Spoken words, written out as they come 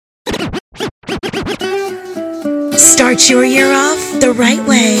Start your year off the right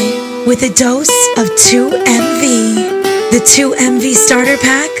way with a dose of 2MV. The 2MV Starter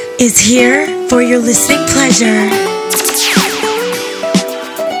Pack is here for your listening pleasure.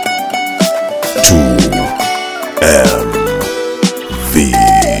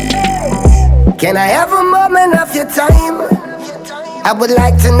 2MV. Can I have a moment of your time? I would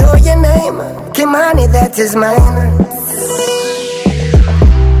like to know your name. Kimani, that is mine.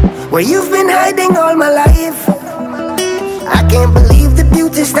 Where you've been hiding all my life. I can't believe the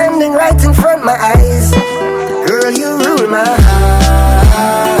beauty standing right in front of my eyes. Girl, you rule my heart.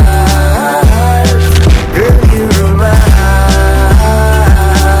 Girl, you rule my heart.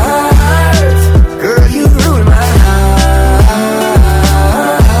 Girl, you rule my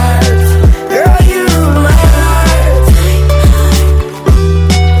heart. Girl, you rule my heart.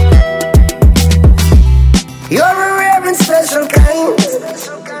 You're a rare and special kind,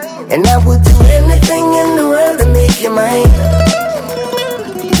 and I would do anything in the world to make you mine.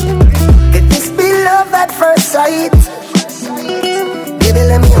 Could this be love at first sight? Baby,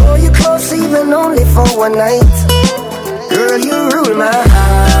 let me hold you close even only for one night. Girl, you rule my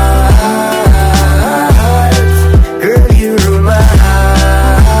heart. Girl, you rule my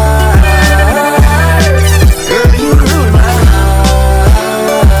heart. Girl, you rule my heart.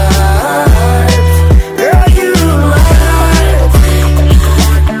 Girl, you rule my heart.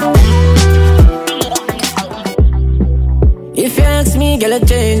 If you ask me, girl, I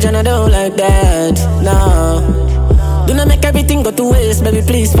change and I don't like that. No, do not make everything go to waste, baby,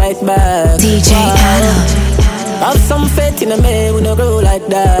 please fight back. DJ Adam. Have some faith in a man, we no grow like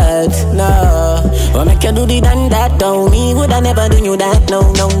that. No, what make you do the done that? Don't me, would I never do you that?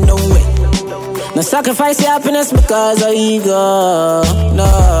 No, no, no way. No sacrifice your happiness because of ego. No,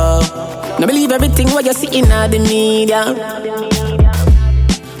 no believe everything what you see in the media.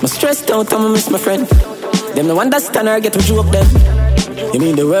 I'm stressed out, I'm miss my friend. Them no understand or get to joke them. You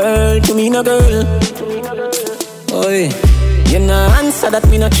mean the world to me, no girl. Oi, you no answer that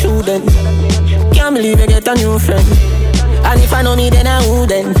me not true then. Can't believe you get a new friend. And if I know me then I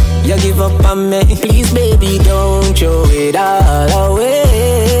wouldn't. You give up on me, please baby don't throw it all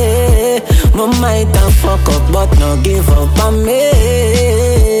away. My might have fuck up but no give up on me.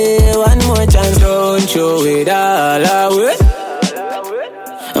 One more chance, don't throw it all away.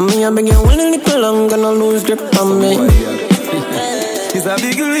 I mean, I've been getting a little longer, gonna lose grip on me. It's a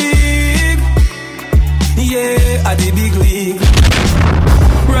big league. Yeah, at the big league.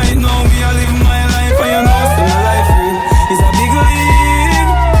 Right now, me, I live my life, and you know, so my life real. It's a big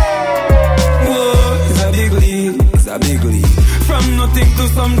league. Whoa, it's a big league. It's a big league. From nothing to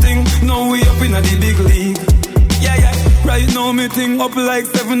something, now we up in a the big league. Yeah, yeah. Right now, me thing up like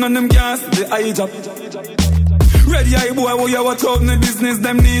 7 on them cars, the eye job. Ready eye boy, who you watch out in the business,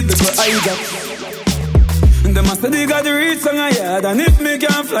 them need the eye job. Them a say they got the reach on a yard, and if me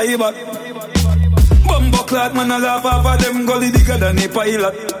can't fly back. Bumbo clock, man, I laugh off of them gully bigger than a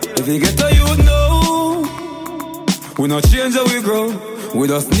pilot. If you get a youth now, we not change how we grow. We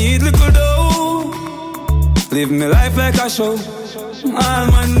just need little dough. Live me life like a show. All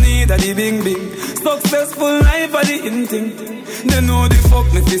man need a the bing bing. Successful life a the in thing. They know the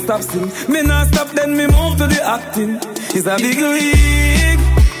fuck me fi stop sing. Me not stop then me move to the acting. It's a big league.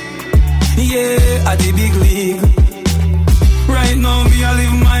 Yeah, a the big league. Right now me I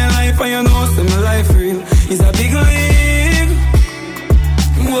live my life and you know say my life real. It's a big league.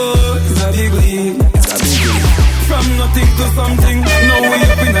 Whoa, it's a big league. It's a big league. From nothing to something, now we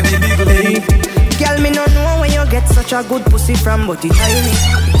up in a the big league. Girl, me no know where you get such a good pussy from, but it tiny,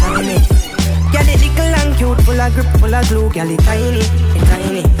 it tiny. Girl, it little and cute, full of grip, full of glue. Girl, it tiny, it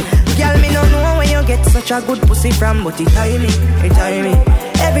tiny. Girl, me no know where you get such a good pussy from, but it tiny, it tiny.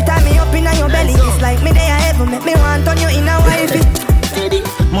 Every time me up in your belly, it's like me there ever make me want on you in a wifey.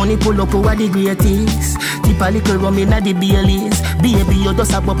 Money pull up over the greatest. Tip a little rum in the Baileys. Baby, you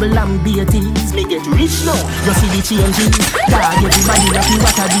just a bubble and beaties. Me get rich now, you see the changes. Dog, everybody lucky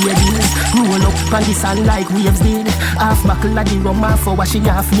what a babies. Roll up on the sun like waves did. Half buckle of the rum, half for washing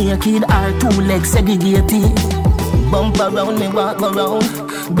half naked. Our 2 legs segregated. Bump around, me walk around.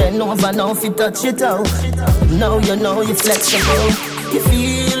 Bend over now if you touch it out. Now you know you're flexible. You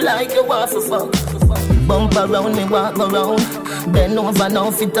feel like you want to fuck. Bump around, me walk around. Bend over now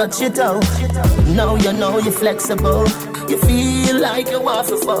if you touch it out. Now you know you're flexible. You feel like you want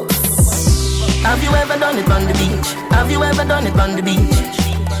to fuck. Have you ever done it on the beach? Have you ever done it on the beach?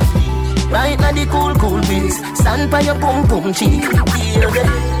 Right now the cool, cool breeze. Stand by your pum pum cheek. Feel it.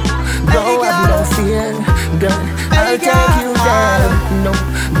 Don't have no fear, girl. I'll take you there. No,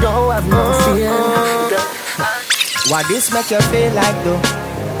 don't have no fear, girl. What this make you feel like though?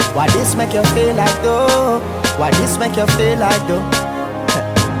 What this make you feel like though? Why this make you feel like though?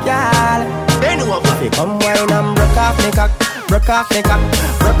 Girl, if you come wine and broke off me cock, broke off me cock,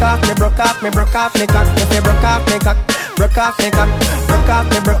 broke off me, broke off me, broke off me cock. If you broke off me cock, broke off me cock, broke off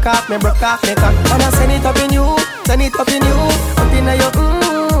me, broke off me, broke off me cock. Wanna send it up in you, send it up in you, up in your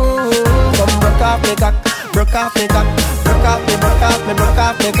Come broke off me cock, broke off me cock, broke off me, broke off me, broke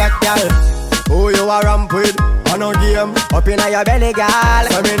off me cock, girl. Who you a ramp with? On a game, up in your belly, girl.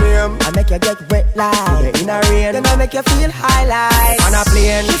 Say me name. I make you get wet like in a rain. Then I make you feel high like on a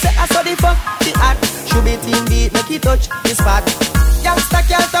plane. She say I saw the fuck, the act. Should be team beat, make it touch the spot. Youngster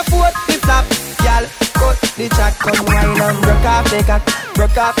can't afford the flap. Girl, cut the chat, come wine and broke off the cock,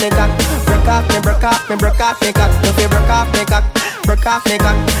 broke off the cock, broke off me, broke off me, broke off the cock. If you broke off the cock, broke off the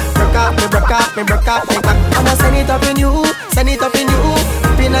cock, broke off me, broke off me, broke off the cock. I'ma send it up in you, send it up in you,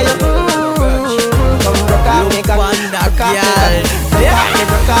 up in your come broke off the cock, broke off the cock,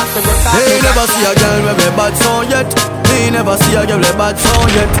 broke off me. They never see a girl with a bad song yet. They never see a girl with a bad song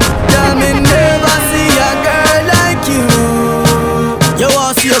yet. Tell me never see a girl like you. You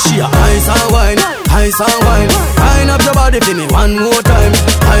want to see a she a ice and wine, ice and wine. Wind up your body for me one more time.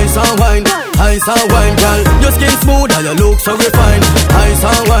 Ice and wine, girl. Your skin smooth and your look so refined. Ice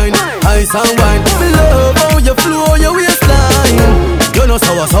and wine, ice and wine. Me love how you flow your waistline. You know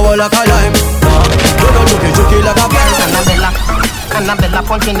sour like a lime. You know juky like a pine. Annabella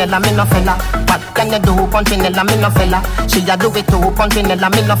Punchinella, me no fella. What can you do, Punchinella, me no fella? She a do it too, Punchinella,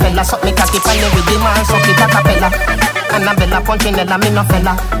 me no fella. Suck me cocky pan with the man, suck it a cappella. Annabella Punchinella, me no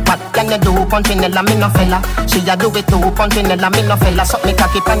fella. What can you do, Punchinella, me no fella? She a do it too, Punchinella, me no fella. Suck me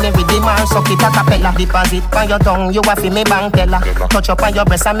cocky pan with the man, suck it a cappella. Deposit on your tongue, you a fi me bank teller. Touch up on your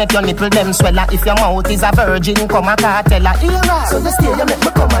breast and make your nipple them swella. If your mouth is a virgin, come a cartella. So you stay, you make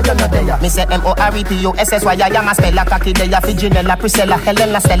me come and you no there. Me say MOREPUSSY, I am a speller. Cocky there, Figinella, Priscilla,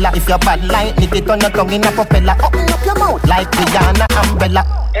 Helena, Stella. If your bad line, nick it on your tongue in a propeller. Open up your mouth like Rihanna, Umbrella.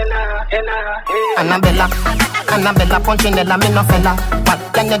 Annabella Punchinella, me no fella. What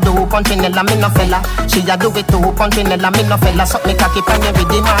can you do, Punchinella, me no fella? She a do it too, Punchinella, me no fella. Suck me cocky pan with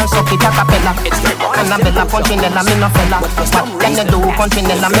the man, suck it a cappella. Annabella Punchinella, me no fella. What can you do,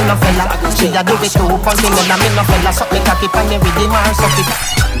 Punchinella, me no fella? She a do it too, Punchinella, me no fella. Suck me cocky pan with the man, suck it.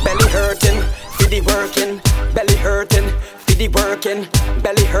 Belly hurting, fiddy working. Belly hurting, fiddy working.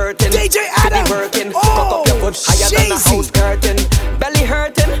 Belly hurting, DJ Adam working. Cock up your foot higher than a house curtain. Belly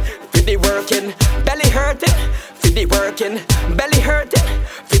hurting, fiddy working. Belly hurting, fiddy working. Belly hurting,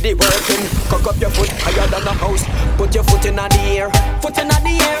 fiddy working. Cock up your foot higher than a house. Put your foot in the air, foot in the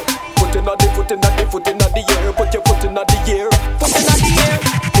air. Foot in the foot in the foot in the air. Put your foot in the air, foot in the air.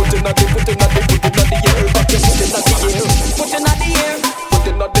 Foot in the foot in the foot in the air. Cock your foot in the air, foot in the air. Foot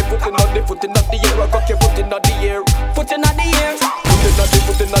in the foot in the foot in the air. Cock your foot in the air, foot in the air. Foot in the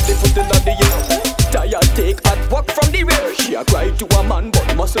foot in the foot in the air. Tired take hot walk from the rear. She a cry to a man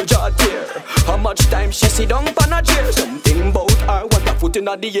but muscle jaw tear. How much time she sit down on a chair? Something about her want a foot in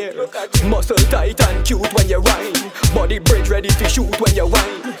the air. Muscle tight and cute when you rhyme. Body bridge ready to shoot when you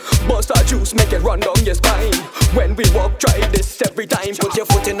whine. Bust a juice make it run down your spine. When we walk try this every time. Put your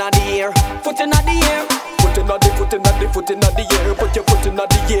foot in the air, foot in the air. Foot in the foot in the foot in the air. Put your foot in the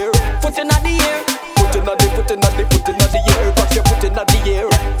air, foot in the air. Foot in the foot in the foot in the air. Put your foot in the air,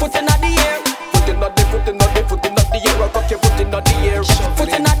 foot in the air. Foot in the foot in the foot in the air. Cock your foot in the air,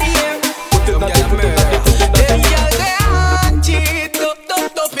 foot in the air. Foot in the foot in the foot in the air. Them gyal they haunted,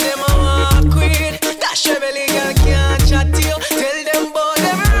 top in them a walk with. Dash your belly, girl can't chat to you. Tell them bout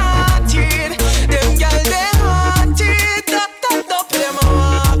them haunted. Them gyal they haunted, top in them a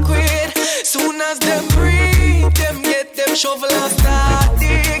walk with. Soon as them breathe, them get them shovel and start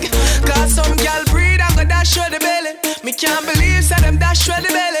dig. Cause some gyal breathe and go dash with the belly. Me can't believe say them dash with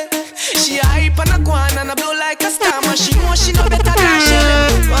the belly. She a hype and a guan and a blow like a star. And she know she no better than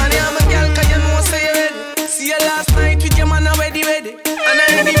Shelly. One I'm a girl cause you know say you ready. See you last night with your man already ready. And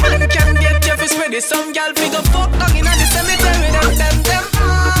any man can get you for spready. Some girl figure fuck down in the cemetery. Them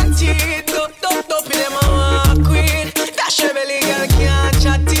haunted. Top in them a walk with. Dash your belly girl can't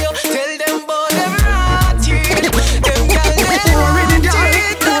chat to you. Tell them bout them haunted. Them girl they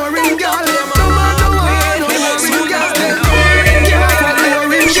haunted. Boring girl.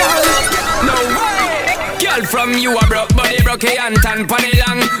 From you a broke body, broke hand and pony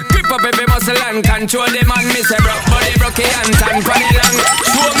long. Grip up every muscle and control the man. Me say broke body, broke hand and pony long.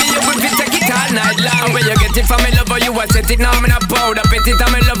 Show me you could fit take it all night long. Where you get it from me love how you a set it now. Me not proud of it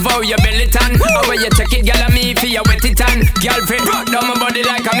and me love how you belly tan. Or where you check it, girl, and me for you wet it and girlfriend broke down my body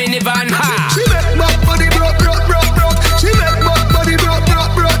like a minivan. Ha! She make my body broke. She make my body broke.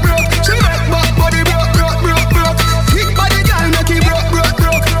 She make my body broke. Thick body girl make it broke.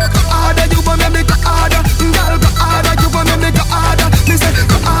 Harder you but me make it harder. Girl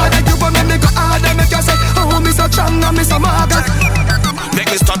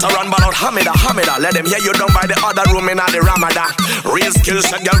of them. Yeah, you down by the other room in the Ramada. Real skill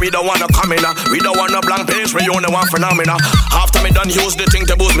set, girl, we don't wanna come in. We don't want a blank page, we only want phenomena. After me done use the thing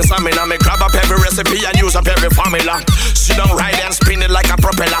to boost me stamina, me grab up every recipe and use up every formula. Sit down, ride and spin it like a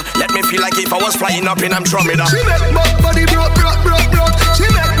propeller. Let me feel like if I was flying up in Andromeda. She make my body broke. She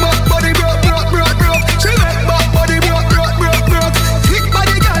make my body broke. She make my body broke. Thick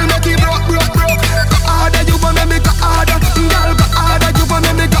body girl make it broke. Go harder, you wanna make it harder. Girl, go harder, you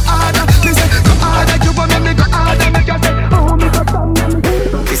wanna make it harder. Me say, go harder, you wanna make it harder. Make you say, oh, me so strong.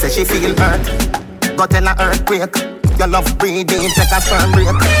 She say she feel hurt, go tell her earthquake. Your love breathing, take a firm break.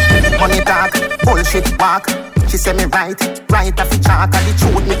 Money talk, bullshit walk. She say me right off the chalk. And the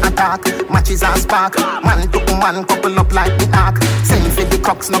truth me attack, matches and spark. Man to man, couple up like the ark. Send for the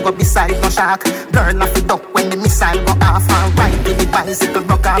crooks, no go beside no shark. Burn off the duck when the missile go off. And ride to the bicycle,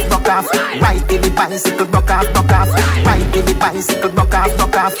 broke off. Ride to the bicycle, broke off. Ride to the bicycle, broke off.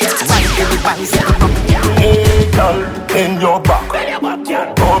 Ride to the bicycle, broke off. Hey girl, in your back,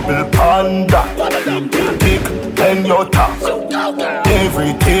 double panda. Big in your top,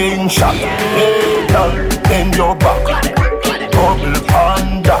 everything shot. Hey girl, in your back, double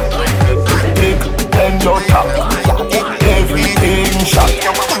panda. Big in your top, everything shot.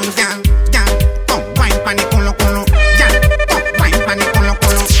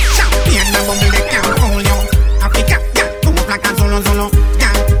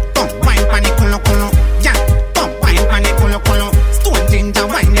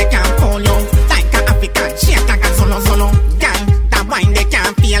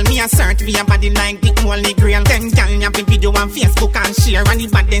 Facebook and share and the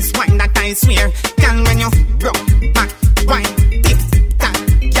baddest wine that I swear. Girl, when you broke back, wine, tick, tack,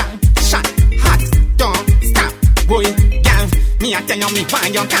 girl, shot, hot, don't stop, boy, girl. Me I tell you me why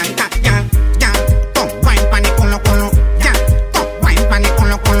you can't cut, girl. Come wine pan the colo, girl. Come wine pan the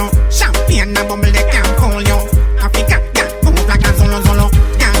colo. Champagne and bubble they can't hold you. Africa, girl, move like a zolo, girl.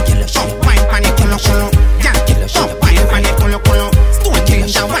 Come wine pan the colo, girl. Come wine pan the colo. Stone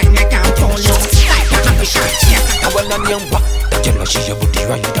ginger wine they can't hold you. Like a Africa, yeah. I wanna know what. Tell she a booty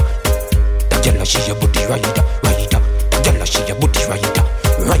rider. Tell she a booty rider. Tell she a booty rider.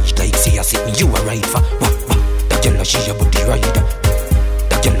 Right like say I sit me you a ride for. Tell she a booty rider.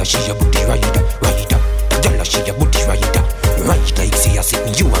 Tell she a booty rider. Tell she a booty rider. Right like say I sit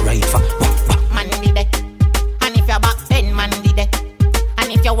me you a ride for. Man did it, and if you're back then man did it,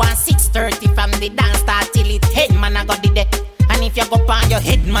 and if you want 6:30 from the dance start till it head man I got did it, and if you go on your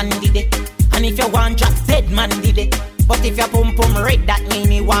head man did it, and if you want drop dead man did it. But if your pum pum red, that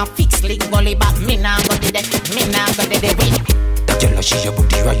mean you want fix lick gully back. Me nah go do that. Me nah go do the win. Tell her she a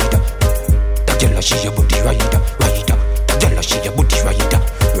booty rider. Tell her she a booty rider. Tell her she a booty rider.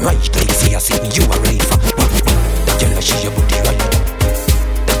 Right like say I see me you a ride for. Tell her she a booty rider.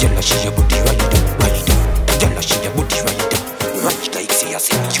 Tell her she a booty rider. Tell her she a booty rider. Right like say I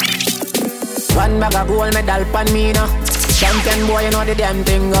see me you. One bag of gold medal pan me now. Champion boy, you know the damn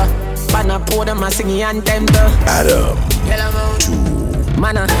thing. Pan a pour them a singing anthem. Adam.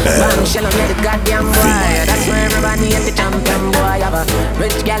 Man, bang, shell on the goddamn boy. That's why everybody at the champion boy. Have a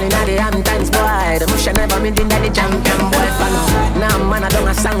rich gal in the Hamptons boy. The mush never meet in the champion boy. Now man, I don't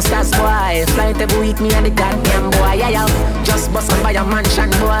a songsters boy. Flight every week me and the goddamn boy. Yeah, just bust up by a mansion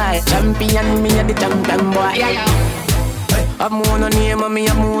boy. Champion me and the champion boy. Yeah. I'm more no name and me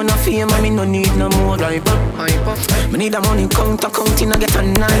have more no fame and me no need no more hyper. Me need a money counting I get a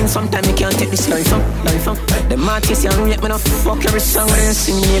 9. Sometimes me can't take this life up. Them artists you rate me no fuck every song when you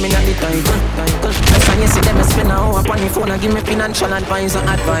sing me not the title. That's why you see them spend an hour upon the phone and give me financial advice.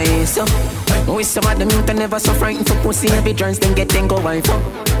 We some of them youth never so frightened for pussy. Every turns them get then go wife up.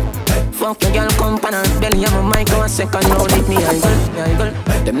 Fuck your girl, come pan her belly. I'm a mic, go a second round with me, I go.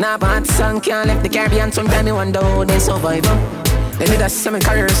 Them not bad song, can't left the Caribbean. Sometimes me wonder how they survive. They need a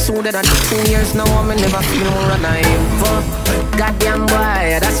semi-career soon, that 2 years now, I never feel more alive. Goddamn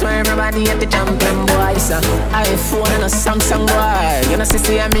boy, that's why everybody at the champion boy. It's a iPhone and a Samsung boy. You know,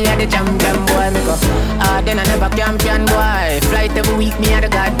 see me at the champion boy. Me go, then I never champion boy. Flight every week, me at the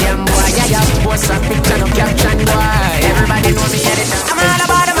goddamn boy. Yeah, post a picture, no caption boy. Everybody know me at the champion. I'm all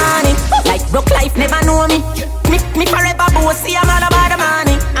about the money. Like broke life never know me. Me forever bossy, I'm all about the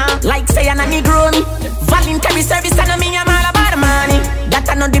money. Like say I'm a Negro me. Voluntary service and me, I'm all about the money. That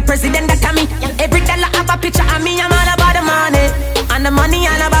I know the president that I me. Every dollar have a picture of me, I'm all about the money. And the money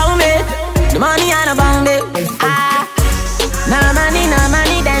all about me. The money all about me. No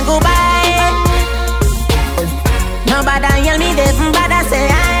money, then go buy. Nobody yell me, they bad I say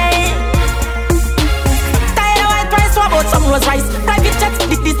aye. Tired of white price, what about some Rolls Royce? Private jets,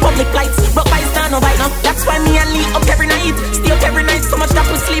 this public flights. Broke by star, no bite now. That's why me and Lee up every night. Stay up every night, so much that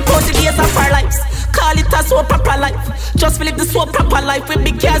we sleep out the days of our lives. a life with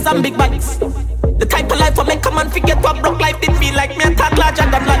big cars and big bikes. The type of life I make a man forget what broke life did feel like. Me a talk larger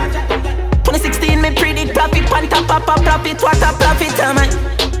than life. 2016 me predict profit, panta papa profit, what a profit am I?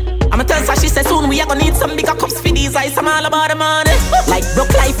 I'ma tell her she said soon we are gonna need some bigger cups for these eyes. I'm all about the money. Like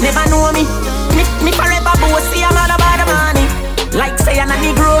broke life never know me. Me forever bossy, I'm all about the money. Like say I'm a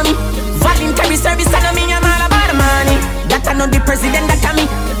Negro me. Voluntary service and me, I'm all about the money. That I know the president, that I me.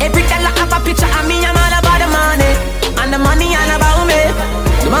 Every dollar have a picture of me, I'm all about the money. And the money all about me.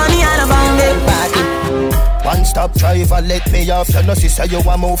 The money all about me. One stop driver, let me off. You know, sister, you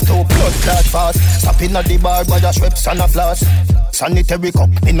want move to blood clot fast. Stopping at the bar by the Schweppes and a flask. Sanitary cup,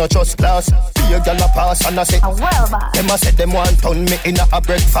 me no just glass. Fear gyal a pass and I say, them a say them want turn me in a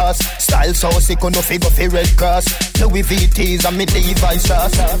breakfast. Style so sick, no fi go fi Red Cross. Louis VTs and me Levi's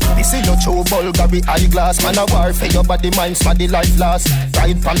sauce. This is no true Bulgari eyeglass. Man a war for your body, mind, smaddy life last.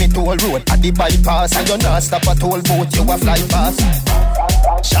 Ride from me toll road at the bypass. And you not stop a toll boat, you a fly past.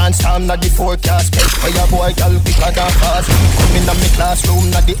 Chance time na the forecast. Catch for your boy, girl, quicker than fast. Come in a me classroom,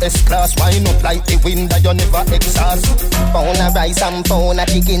 na the S-class. Wind up like the wind that you never exhaust. Pound a rice and pound a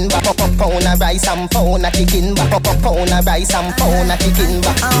chicken back. Pound a rice and pound a chicken back. Pound a rice and pound a chicken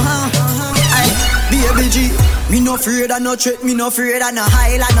back. Baby G, me no afraid of no threat, me no afraid of no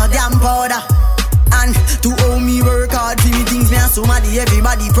highlight, no damn powder. And to owe me work hard for me things, me and somebody,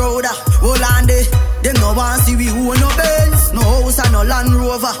 everybody prouder. Hold on there, them no want see we who no Benz, no house and no Land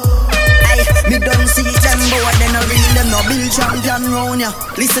Rover. Aye, me don't see them boy, they no real, them no build champion round ya.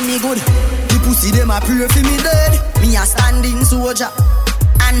 Listen me good, the pussy them a pray for me dead, me a standing soldier.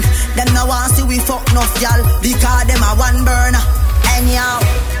 And them no want see we fuck no y'all, because them a one burner. Anyhow,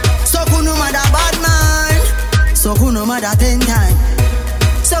 so who no matter bad mind, so who no matter 10 times.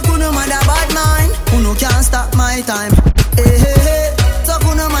 So who no matter bad mind, who no can't stop my time. Hey, hey, hey. So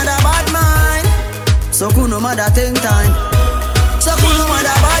who no matter bad mind, so who no matter 10 times. So who no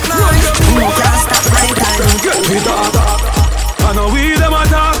matter bad mind, who no can't stop my time. Get me talk, I know we them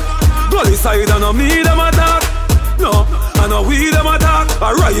attack. Gully side, I know me them attack. No, I know we them attack.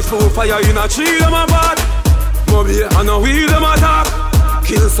 A rifle fire in a tree them a bad. Moby, I know we them attack.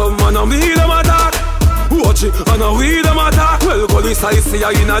 Kill some man, I know me them attack. Watch it, and a we them attack. Well, go this I see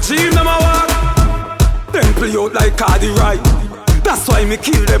in a dream them a walk. Them play out like Cardi right. That's why me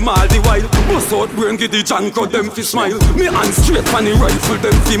kill them all the while. Bust out brain, get the junk out them fi smile. Me hand straight from the rifle,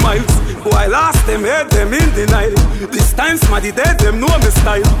 them fi miles. Boy, last them head them in denial. This time smaddy dead, them know me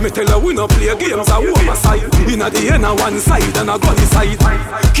style. Me tell her we no play games, I want my side. Inna the end a one side and a gunny side.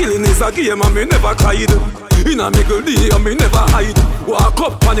 Killing is a game and me never cried. Inna me girl D and me never hide. Walk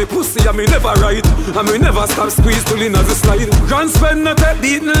up on the pussy and me never ride. And me never stop squeeze till inna the slide. Grand spend no take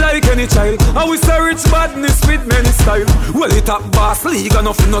beating like any child. And we say rich badness with many style. Well it up boss league and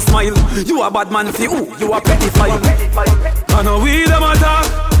nothing no smile. You a bad man fi who? You a petty file. I know we them attack.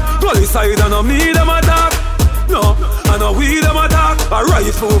 Gully side and no me them attack. No, I know we them attack. A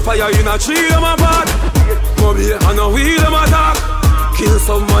rifle fire in a tree them a bad. Moby, I know we them attack. Kill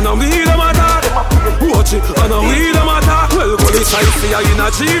some man and we them attack. Watch it, and we them attack. Well, police I see in a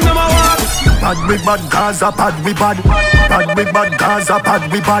dream them a walk. Bad we bad, Gaza bad we bad. Bad we bad, Gaza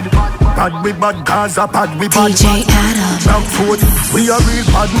bad we bad. Bad we bad, Gaza bad we bad. DJ Adam. Black foot, we a real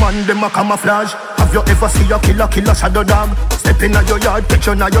bad man, them a camouflage. Have you ever seen a killer shadow dog? Step in your yard,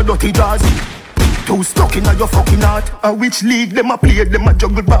 picture na your dirty jaws. Too stuck in your fucking heart. A which league them a play, them a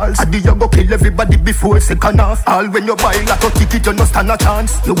juggle balls. I do you go kill everybody before second half. All when you buy like a ticket, you no stand a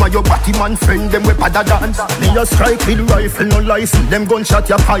chance. You and your batty man friend, them we pada dance. Me a strike with rifle, no license. Them gunshot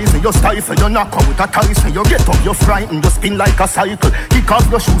your poison, you stifle, you knock out a Tyson. You get up, you frightened, you spin like a cycle. Kick off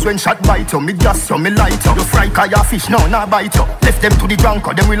your shoes when shot bite you. Me gas you, me light you. You fry kaya fish, no, nah bite you. Left them to the drunk,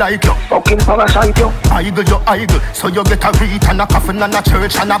 them we like you. Fucking parasite you. Idle, you idle. So you get a read and a coffin and a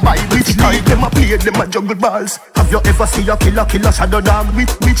church and a Bible. Which league them a play, them a juggle balls. Have you ever seen a killer shadow dog?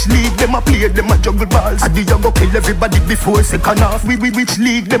 Which league them a play, them a juggle balls. I do you go kill everybody before second half? Which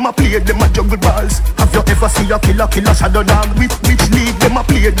league them a play, them a juggle balls. Have you ever seen a killer shadow dog? Which league them a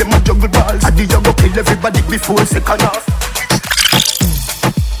play, them a juggle balls. I do you go kill everybody before second half?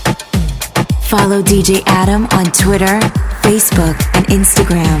 Follow DJ Adam on Twitter, Facebook, and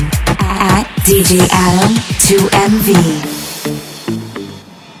Instagram at DJ Adam 2MV.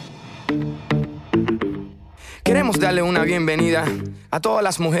 Queremos darle una bienvenida a todas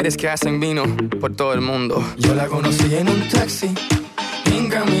las mujeres que hacen vino por todo el mundo. Yo la conocí en un taxi, en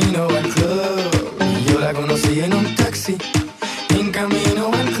camino al club. Yo la conocí en un taxi, en camino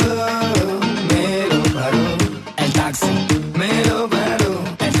al club. Me lo paró el taxi, me lo paró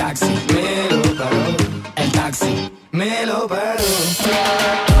el taxi, me lo paró el taxi, me lo paró.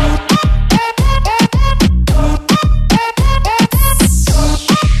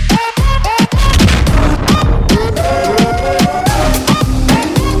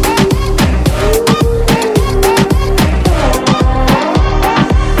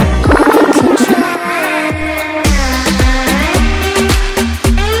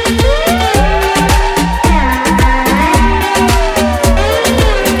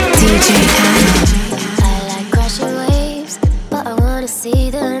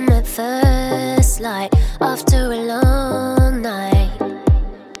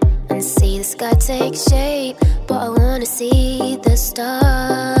 sky take shape, but I wanna see the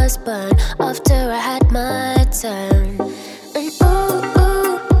stars burn after I had my turn. And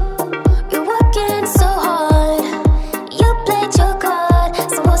ooh, you're working so hard. You played your card,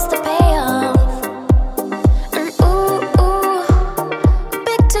 so what's the payoff? And ooh,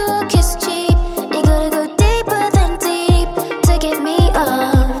 big talk is cheap. You gotta go deeper than deep to get me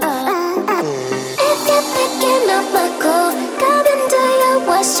off. If you're picking up my call, come and do your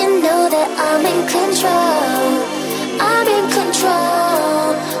worst, you know that I'm in control. I'm in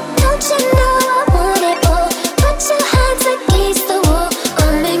control. Don't you know I want it all? Put your hands against the wall.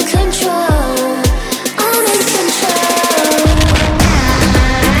 I'm in control. I'm in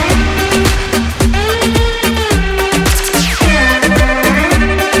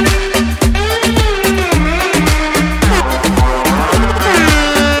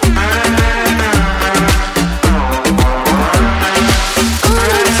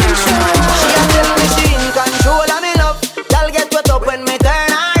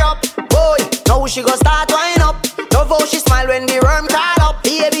she go start wind up. Love how she smile when the worm call up.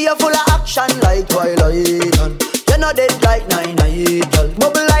 Baby, you're full of action like Twilight. And you're not dead like 9-9, girl.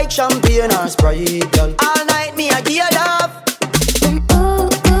 Bubble like champagne or Sprite, girl. All night me I give you love.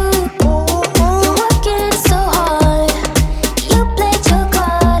 You're working so hard. You played your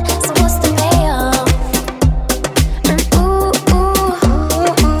card, so what's the payoff? And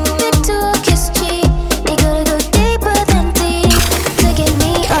big talk is cheap. You gotta go deeper than deep to get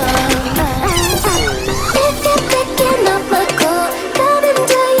me off. If you're picking up my call, come and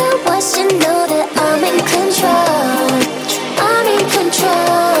do your worst, you know that I'm in control. I'm in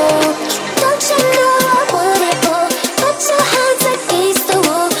control. Don't you know I want it all? Put your hands against the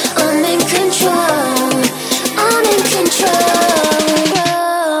wall. I'm in control. I'm in control.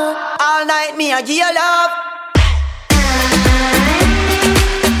 All night me I give you love.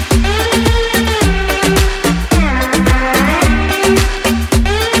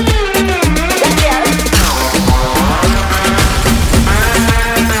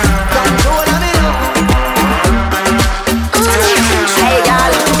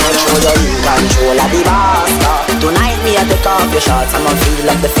 Take off your shorts, I'ma feel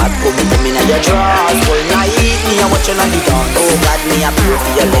like the fat coming in your drawers. Whole night, me a watching on the dawn. Oh God, me a pray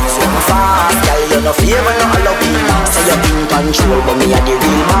for your legs so fast. Girl, you no favor, no Halloween. Say you're in control, but me a the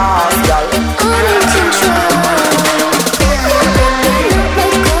real boss, girl. I'm in control.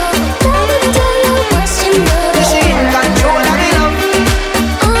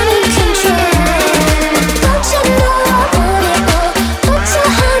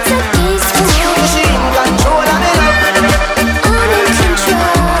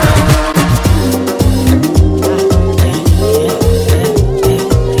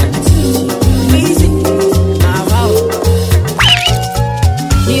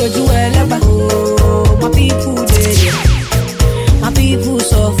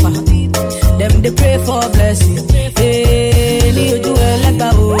 They pray for blessing. Hey, you do it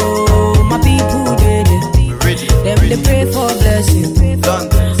like oh, my people did it. Them they pray for blessing,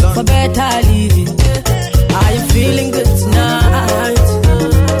 for better living. Are you feeling good tonight?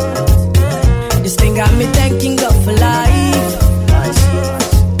 This thing got me thanking God for life.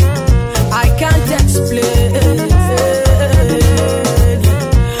 I can't explain.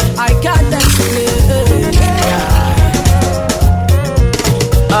 I can't explain.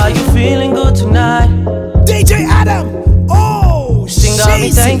 Are you feeling good tonight? DJ Adam. Oh, Sing got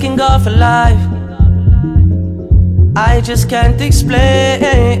me thanking God for life. I just can't explain.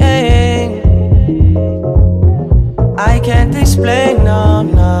 I can't explain, no.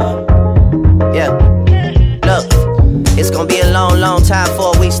 Yeah. Look, it's gonna be a long time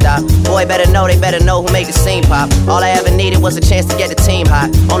before we stop. Boy, they better know who make the scene pop. All I ever needed was a chance to get the team hot.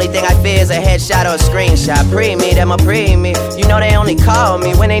 Only thing I fear is a headshot or a screenshot. Pre-me, them a pre-me. You know they only call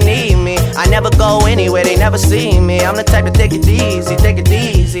me when they need me. I never go anywhere, they never see me. I'm the type to take it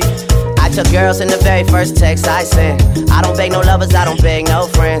easy. I took girls in the very first text I sent. I don't beg no lovers, I don't beg no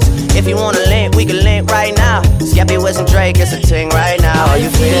friends. If you wanna link, we can link right now. Skeppy with some Drake, it's a ting right now. Are you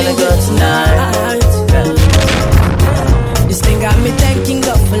feeling good tonight? This thing got me thanking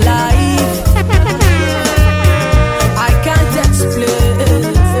God for life. I can't explain.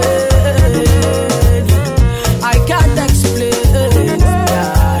 I can't explain.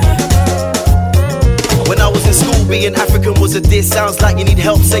 When I was in school, being African was a diss. Sounds like you need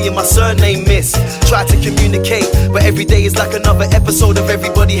help saying my surname, miss. Try to communicate, but every day is like another episode of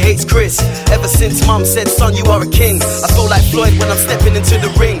Everybody Hates Chris. Ever since mum said, son, you are a king, I feel like Floyd when I'm stepping into the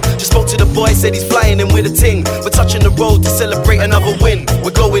ring. Just spoke to the boy, said he's flying in with a ting. We're touching the road to celebrate another win.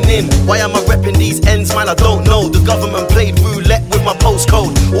 We're going in, why am I repping these ends, man, I don't know. The government played roulette with my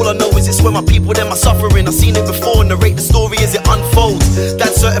postcode. All I know is oasis where my people, them are suffering. I've seen it before, narrate the story as it unfolds.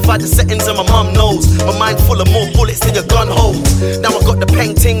 Dad certified the settings and my mum knows. My mind full of more bullets than your gun holds. Now I got the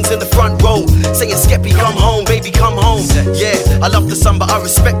paintings in the front row, saying Skeppy, come home, baby, come home. Yeah, I love the sun, but I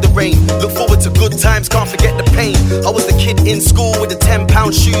respect the rain. Look forward to good times, can't forget the pain. I was the kid in school with the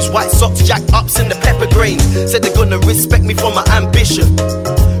 10-pound shoes, white socks, jack ups, and the pepper grain. Said they're gonna respect me for my ambition.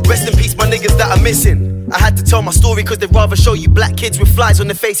 Rest in peace, my niggas that are missing. I had to tell my story cause they'd rather show you black kids with flies on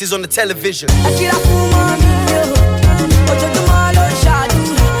their faces on the television.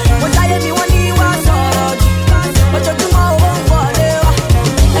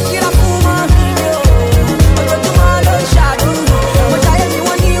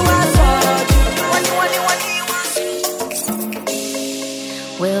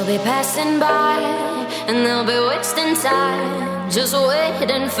 We'll be passing by and they'll be wasting time, just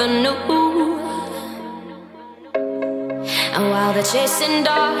waiting for new. And while they're chasing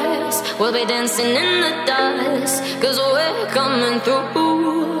dogs, we'll be dancing in the dust, cause we're coming through.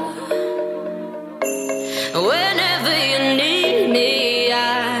 Whenever you need me,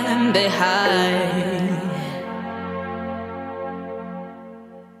 I'm behind.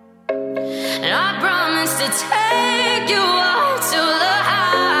 And I promise to take you out to the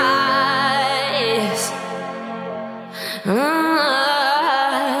heights.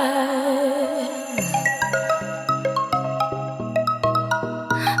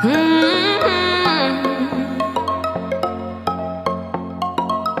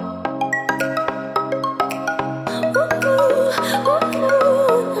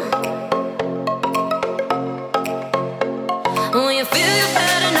 When you feel you've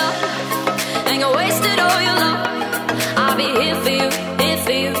had enough and you wasted all your love, I'll be here for you, here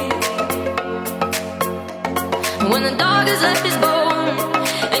for you. When the dog has left his bone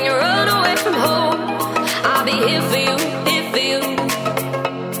and you run away from home, I'll be here for you, here for you.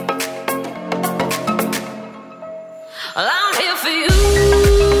 Well, I'm here for you.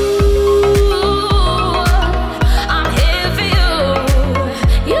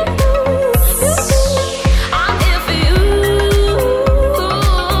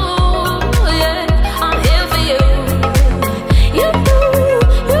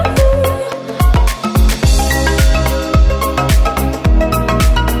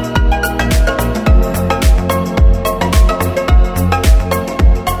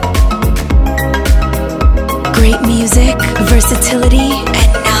 Music, versatility,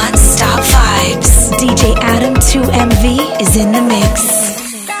 and non-stop vibes. DJ Adam 2MV is in the mix.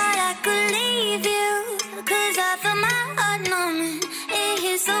 Thought I could leave you, cause I felt my heart numbing. It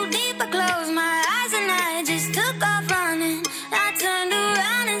hit so deep, I closed my eyes and I just took off running. I turned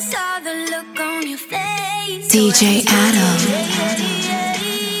around and saw the look on your face. DJ Adam.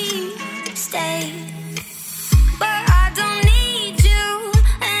 Stay. But I don't need you,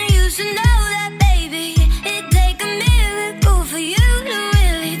 and you should know that, baby. For you to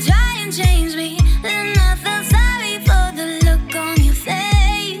really try and change me, then I felt sorry for the look on your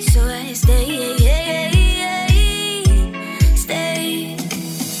face. So I stay, stay.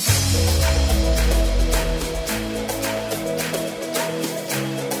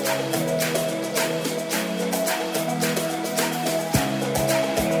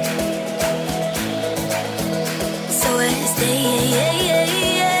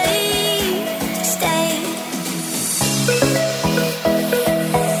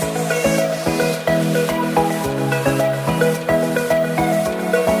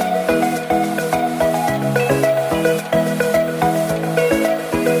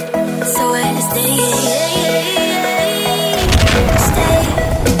 So I stay, stay.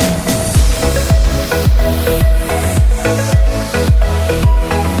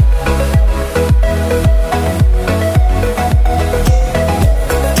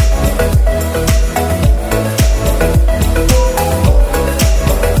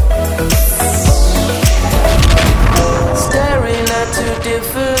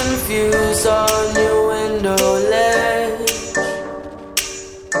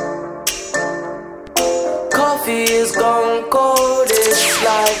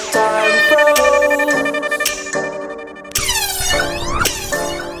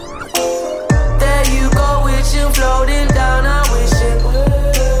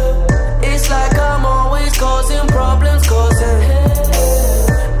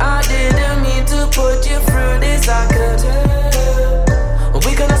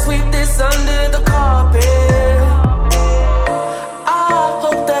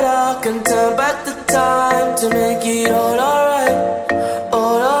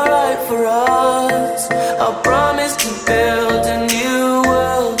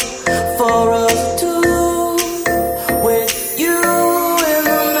 for us two, with you in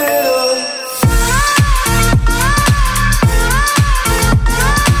the middle.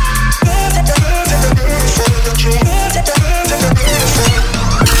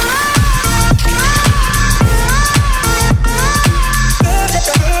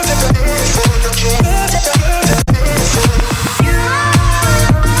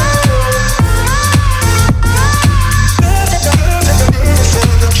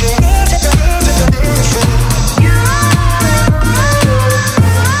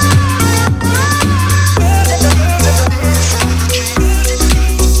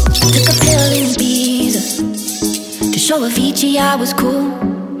 to Avicii, I was cool.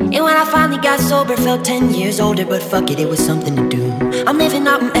 And when I finally got sober, felt 10 years older. But fuck it, it was something to do. I'm living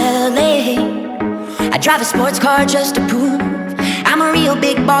out in LA. I drive a sports car just to prove I'm a real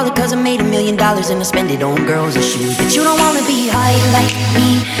big baller, cause I made $1 million and I spend it on girls and shoes. But you don't wanna be high like me,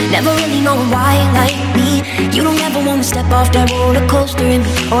 never really knowing why like me. You don't ever wanna step off that roller coaster and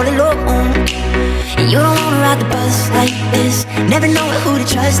be all alone. And you don't wanna ride the bus like this, never know who to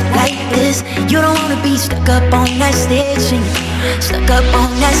trust like this. You don't wanna be stuck up on that stage singing, stuck up on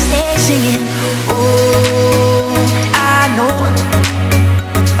that stage singing. Oh, I know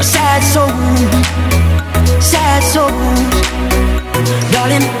a sad soul, sad souls.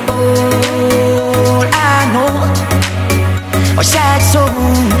 Darling, all I know are sad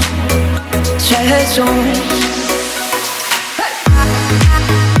souls, sad souls.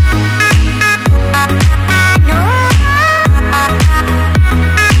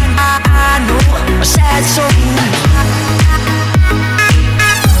 Sad soul.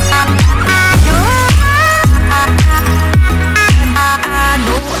 I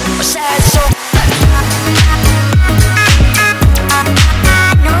know a sad soul.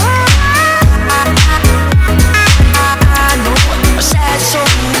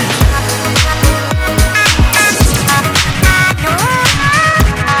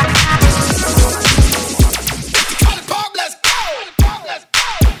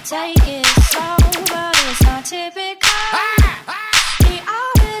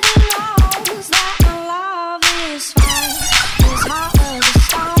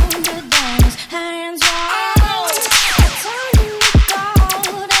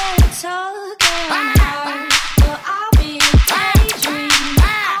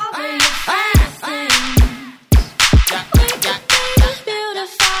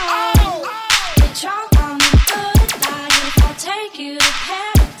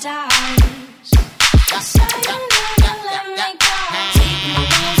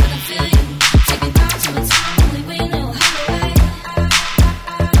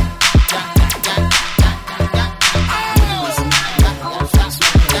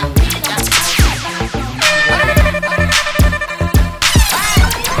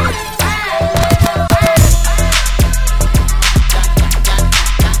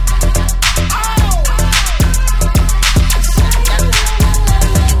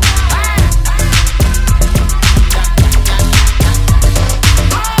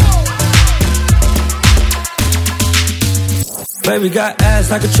 Baby got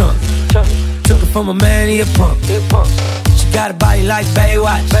ass like a trunk. Took it from a man, he a punk. She got a body like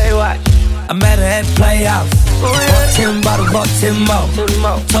Baywatch. I met her at Playhouse. Bought 10 bottles, bought 10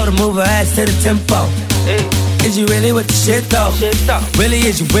 more. Told her move her ass to the tempo. Is you really with the shit though? Really,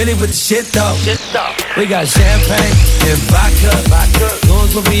 is you really with the shit though? We got champagne and vodka.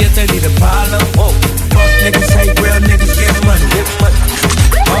 Goons will be if they need a problem. Fuck niggas hate real niggas get money.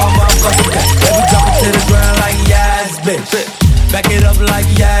 All motherfuckers got. Baby jumping to the ground like yes, bitch. Back it up like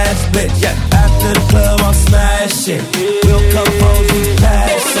yes, bitch. After the club, I'm smashing. We'll come home, we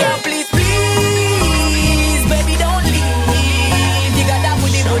pass it. Please, please, baby, don't leave. You got that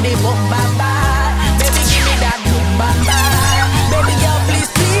booty, booty, boom, bam, bam. Baby, give me that boom, bam, bam. Baby, girl, please,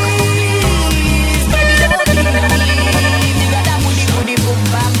 please, baby, don't leave. You got that booty, booty, boom,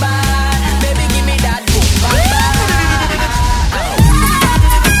 bam, bam. Baby, give me that boom, bam, bam.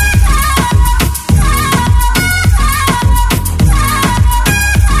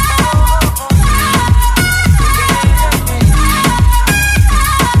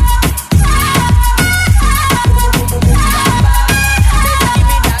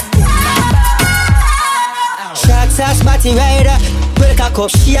 Spotty rider, break a cup.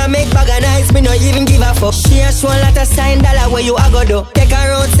 She a make bag of nice, me no even give a fuck. She a show lot of sign dollar where you a go do. Take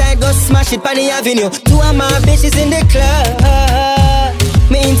her outside, go smash it on the avenue. Two of my bitches in the club.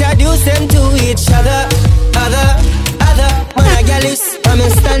 Me introduce them to each other. Other, man a girl is, I'm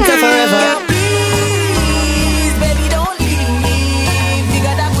instant forever. Please, baby, don't leave. You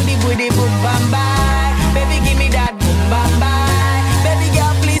got that booty, booty, boom, bam, bam. Baby, give me that boom, bam, bam. Baby,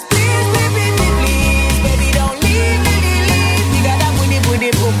 girl, please, please, baby, please, baby, don't leave. You got that booty, booty,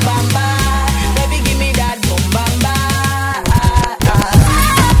 boom, bam, bam. Baby, give me that boom, bam, bam.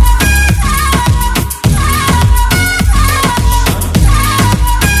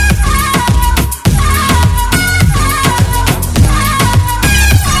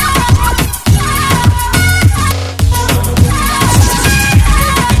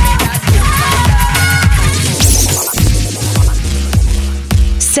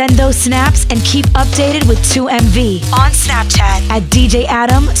 Send those snaps and keep updated with 2MV on Snapchat at DJ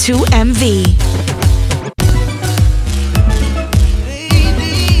Adam 2MV.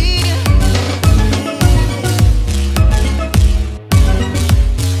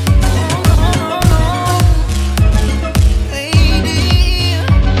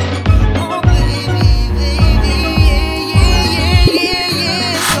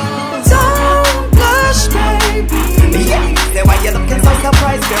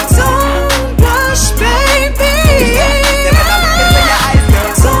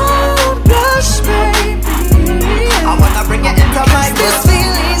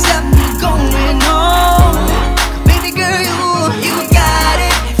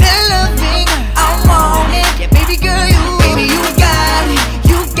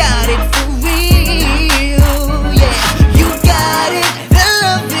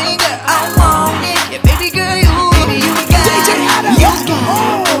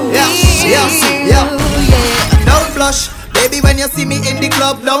 me in the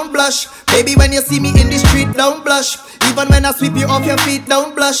club, don't blush. Baby, when you see me in the street, don't blush. Even when I sweep you off your feet,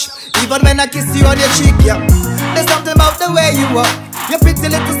 don't blush. Even when I kiss you on your cheek, yeah. There's something about the way you walk. Your pretty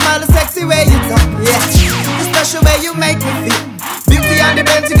little smile, the sexy way you talk, yeah. The special way you make me feel. Beauty on the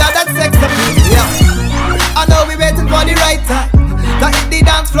bench, you got that sex appeal, yeah. I know we waiting for the right time to hit the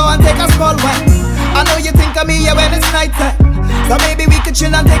dance floor and take a small one. I know you think of me, yeah, when it's night time. So maybe we could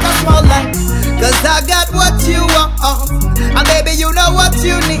chill and take a small life. Cause I got what you want, and baby, you know what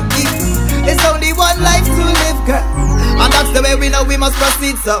you need. It's only one life to live, girl, and that's the way we know we must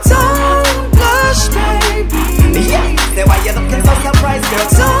proceed, so don't blush, baby. Yeah, say why you're looking so surprised, girl.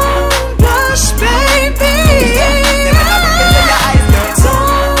 Don't blush, baby. Yeah, say when I look into your eyes, girl.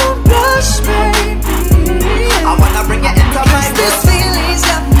 Don't blush, baby. I wanna bring you into my world. This feeling's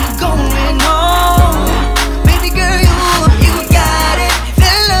got me going on. Baby girl, you got it.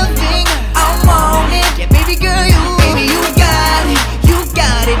 The loving, I want it. Yeah, baby girl, you got it. You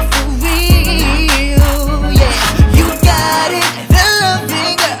got it for real. Yeah, you got it. The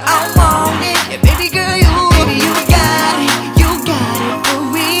loving, I want it. Yeah, baby girl, you got it. You got it for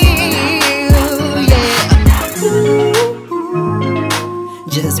real. Yeah.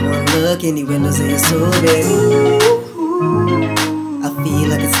 Just one look in the windows of your soul, baby. I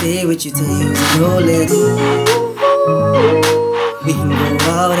feel I can stay with you till you know, lady. We can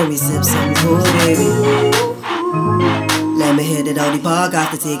go out and we sip some cool, baby. Let me hit it out the park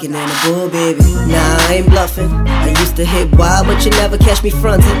after taking in a bull, baby. Nah, I ain't bluffing. I used to hit wild, but you never catch me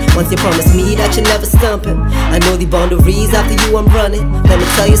fronting. Once you promised me that you never stumping. I know the boundaries, after you I'm running. Let me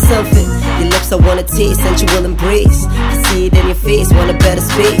tell you something. Your lips I wanna taste, sensual embrace. I see it in your face, want a better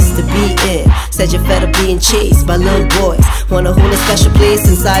space to be in. Said you're fed up being chased by little boys. Wanna hold a special place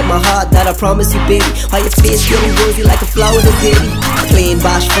inside my heart that I promise you, baby. While your face getting rosy like a flower to baby. Plain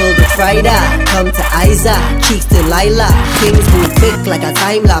bashful to fried eye. Come to Isaac, cheeks to lilac. Things move quick like a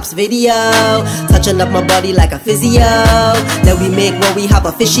time-lapse video. Touching up my body like a physio. Then we make what we have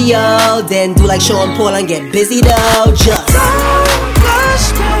official. Then do like Sean Paul and get busy though. Just don't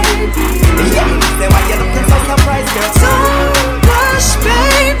blush, baby. Yeah, say why you looking so surprised, girl. Don't blush,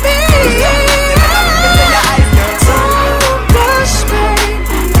 baby. Yeah, say when I look into your eyes, girl. Don't blush,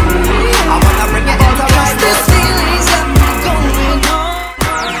 baby. I wanna bring it into my world. This feeling's got me going on.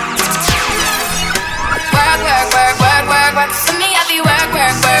 Work. See me, I be work.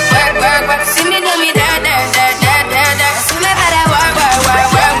 See me do me that. See me how that work.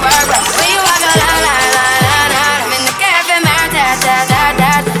 When you walk a la. I'm in the cafe, man, da.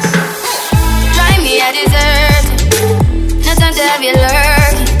 Drive me a dessert. No time to have you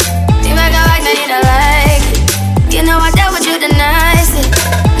lurking. You make a like, now you don't like it. You know I dealt with you the nicest.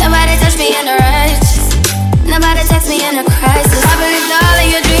 Nobody touched me in the righteous. Nobody text me in a crisis. I believed all of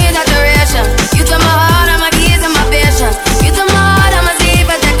your dreams are duration. You took my heart, all my keys, and my patience. You took my heart, I'm a sleep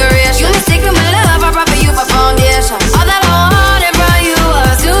for decoration. You mistaken my love, I brought for you for foundation. All that I wanted from you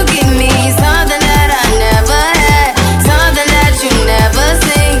was to give me something that I never had, something that you never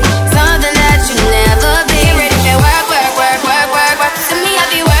seen, something that you never been. Ready to work. See me, I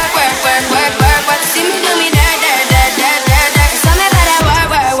be work. See me do me that. Something about that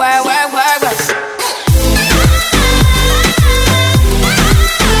work.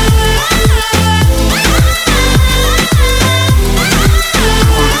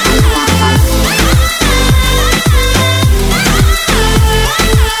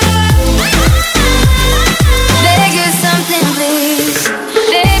 Beg you something, please.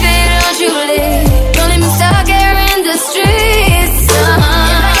 Baby, don't you leave. Don't let me stuck here in the streets. If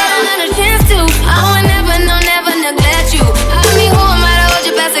I get another chance to, I will never neglect you. I mean, who am I to hold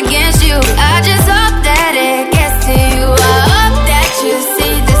your best against you? I just hope that it gets to you. I hope that you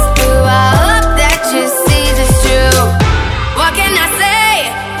see this through. I hope that you see this true. What can I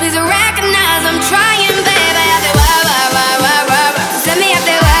say? Please recognize I'm trying, baby. I say why. Send me up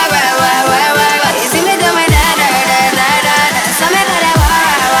there, why. You see me doing that. Send me that why.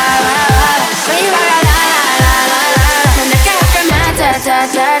 When you walk a la. And the cat from my da.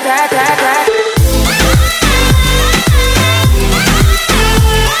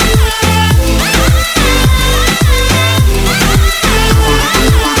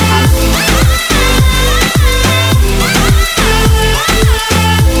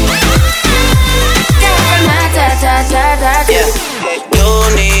 Yeah. You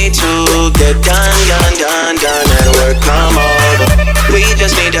need to get done and work come over. We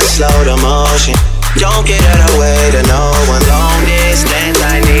just need to slow the motion. Don't get out of the way to no one. Long distance,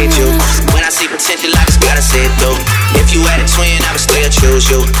 I need you. When I see potential, I just gotta see it through. If you had a twin, I would still choose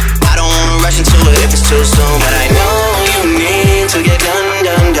you. I don't wanna rush into it if it's too soon, but I know you need to get done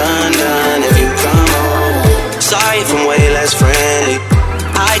if you come over. Sorry if I'm way less friendly.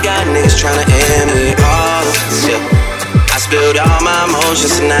 always tryna end me off. Yeah. I spilled all my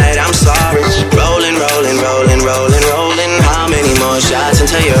emotions tonight, I'm sorry. Rolling, rolling, rolling, rolling, rolling. How many more shots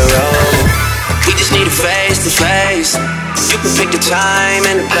until you're rolling? We just need a face to face. You can pick the time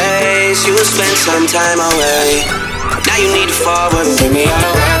and the place. You will spend some time away. Now you need to forward. Give me all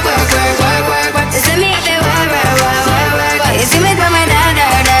the work, work, work, work, work, work. Send me up there, work, work, work, work, work. You see me throw my da da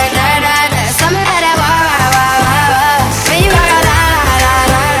da da da da. Something that I want, want, want, want. When you rock a la la la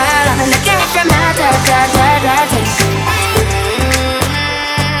la la la. Look at it from my da da da da da.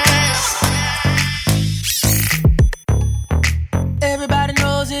 Everybody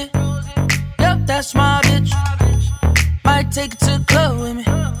knows it. Yep, that's my bitch. Might take it to the club with me,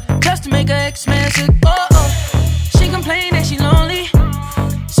 just to make her ex-man sick. Oh, oh. She complained that she lonely,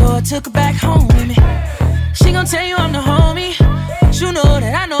 so I took her back home with me. She gon' tell you I'm the homie, but you know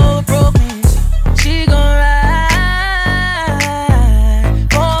that I know what broke means. She gon' ride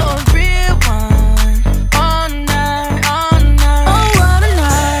for a real one, all night, all night. Oh, what a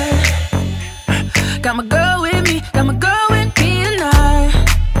night. Got my girl with me, got my girl with me tonight.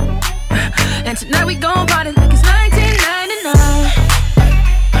 And tonight we gon' party like it's 1999.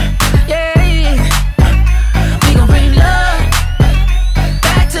 Yeah, we gon' bring love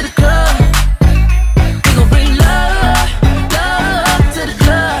back to the club. We gon' bring love, love to the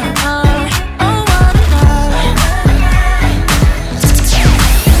club. Oh, what a night.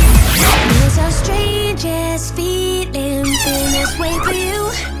 It's the strangest feeling, feeling this way for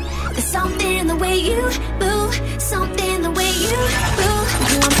you. There's something in the way you move, something in the way you move.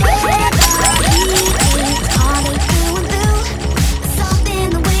 You want me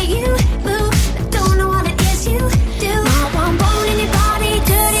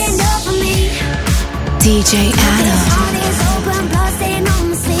DJ Adam.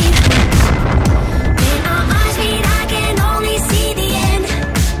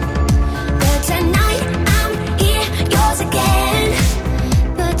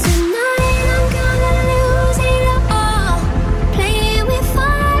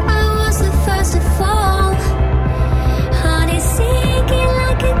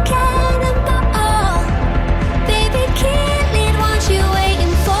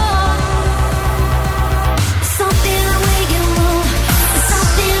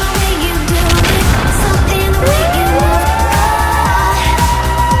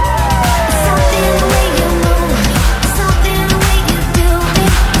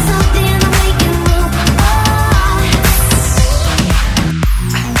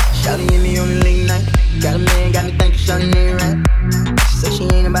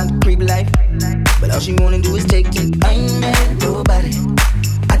 She wanna do is take it. I ain't mad at your body.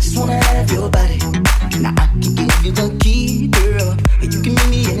 I just wanna have your body. Now I can give you the key, girl, and you can meet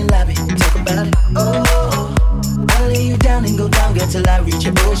me in the lobby. Talk about it. Oh, I'll lay you down and go down, girl, till I reach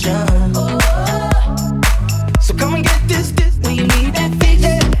your ocean. Oh, so come and get this when you need that fix,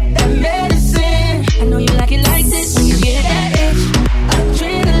 that medicine. I know you like it like this when you get that itch.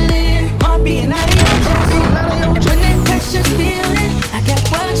 Adrenaline, heart beating out of your chest. And when that pressure's feeling, I got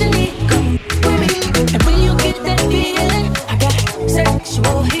what you need. Come with me. And when you get that feeling, I got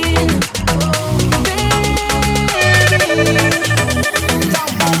sexual healing.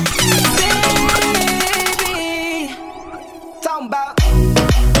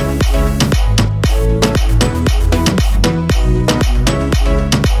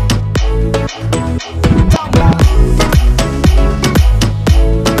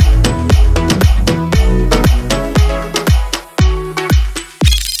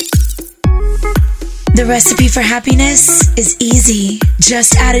 The recipe for happiness is easy.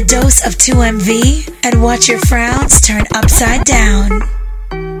 Just add a dose of 2MV and watch your frowns turn upside down.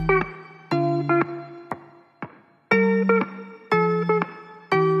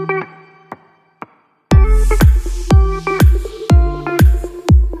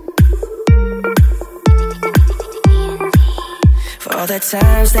 For all the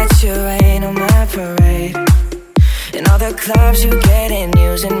times that you rain on my parade, and all the clubs you get in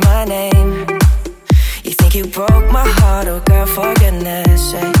using my name. You think you broke my heart, oh girl, for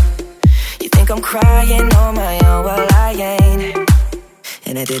goodness sake. You think I'm crying on my own, well I ain't.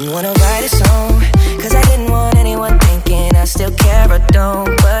 And I didn't wanna write a song, cause I didn't want anyone thinking I still care or don't.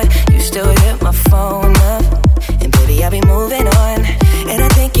 But you still hit my phone up, and baby I'll be moving on. And I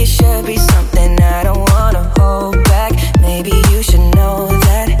think it should be something I don't wanna hold back. Maybe you should know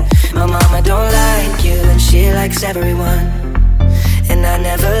that my mama don't like you, and she likes everyone. And I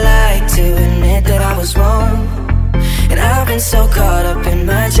never like to admit that I was wrong. And I've been so caught up in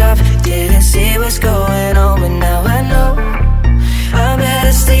my job, didn't see what's going on. But now I know I'm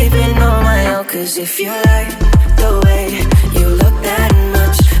better sleeping on my own. Cause if you like the way you look that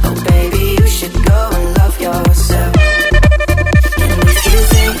much, oh baby,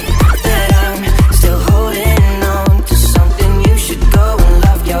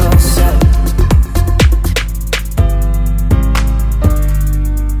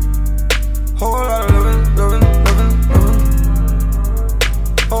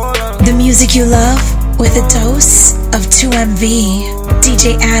 music you love with a dose of 2MV.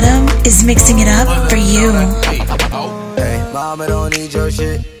 DJ Adam is mixing it up for you. Hey, mama don't need your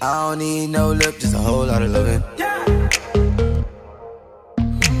shit. I don't need no lip, just a whole lot of loving.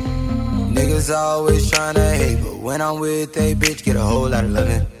 Niggas always tryna hate, but when I'm with a bitch, get a whole lot of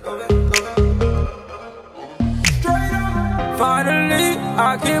loving. Finally,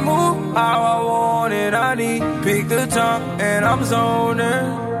 I can move how I want it. I need pick the time and I'm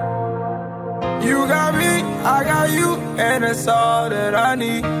zoning. You got me, I got you, and that's all that I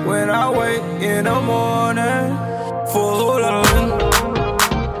need when I wake in the morning. For a whole lot of loving.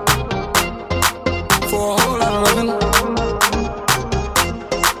 For a whole lot of loving.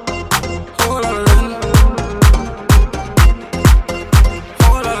 Whole lot of loving.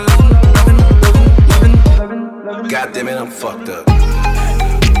 Whole lot of loving. God damn it, I'm fucked up.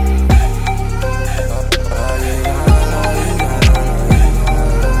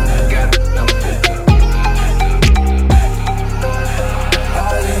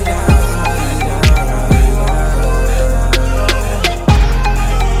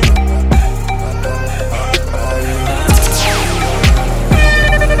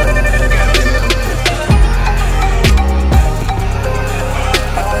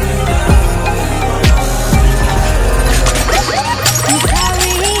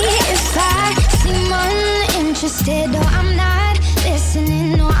 Though I'm not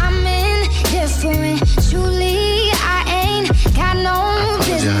listening, no, I'm indifferent. Truly, I ain't got no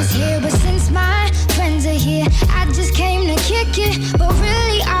business here. But since my friends are here, I just came to kick it. But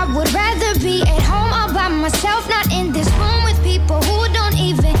really, I would rather be at home all by myself, not in this room with people who don't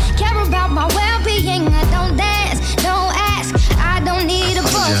even care about my well-being. I don't dance, don't ask, I don't need a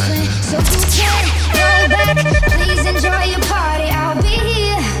boyfriend. So you can go back, please enjoy your party. I'll be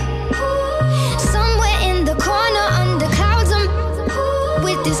here. Corner under clouds, I'm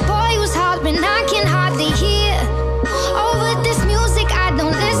with this boy who's hollering, I can hardly hear. Over this music I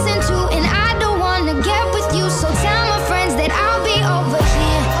don't listen to, and I don't wanna get with you. So tell my friends that I'll be over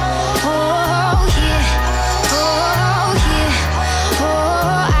here. Oh yeah, oh yeah,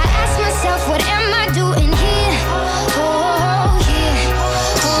 oh. I ask myself, what am I doing here? Oh yeah,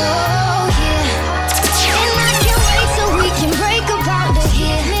 oh yeah. And I can't wait till we can break about it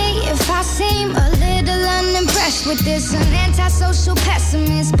here. Me, if I seem a little unimpressed with this, an antisocial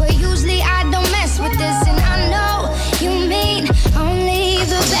pessimist, but usually I don't mess with this. And I know you mean only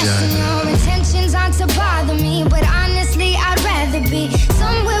the best, and your intentions aren't to bother me, but honestly I'd rather be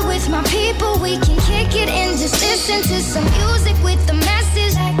somewhere with my people. We can kick it and just listen to some music with the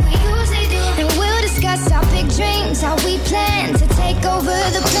message like we usually do, and we'll discuss our big dreams, how we plan to take over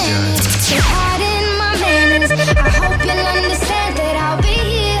the planet. So pardon my manners, I hope you'll understand that I'll be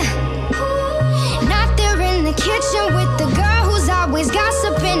here. Not there in the kitchen with the girl who's always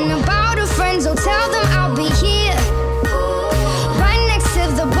gossiping about her friends. Oh, tell them I'll be here. Right next to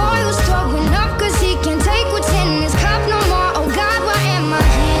the boy who's throwing up cause he can't take what's in his cup no more. Oh God, why am I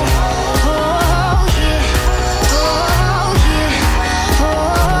here? Oh yeah, oh yeah, oh.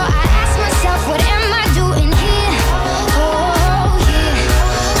 I ask myself, what am I doing here? Oh yeah,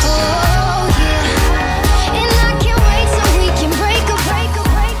 oh yeah. And I can't wait till we can break a break a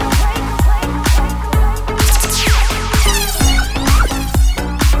break a break a break a break.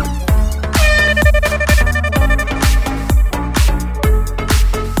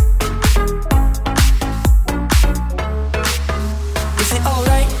 Is it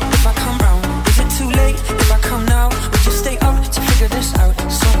alright if I come round? Is it too late if I come now? Would you stay up to figure this out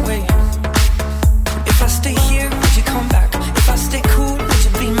some way? If I stay here, would you come back? If I stay cool, would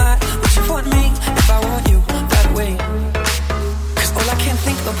you be mad? Would you want me if I want you that way? Cause all I can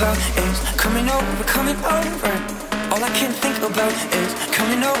think about is coming over, coming over. All I can think about is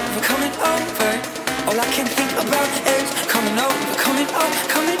coming over, coming over. All I can think about is coming over, coming over,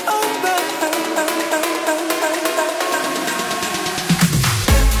 coming over.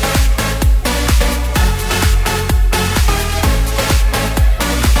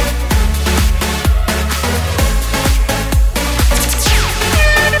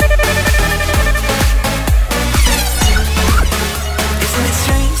 Isn't it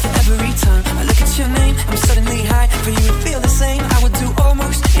strange that every time I look at your name, I'm suddenly high? For you to feel the same, I would do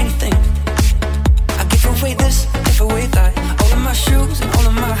almost anything. I give away this, give away that. All of my shoes and all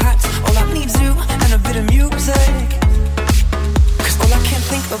of my hats. All I need's you and a bit of music. Cause all I can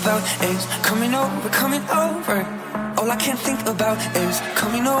think about is coming over, coming over. All I can think about is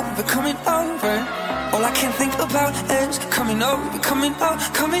coming over, coming over. All I can think about is coming over, coming over,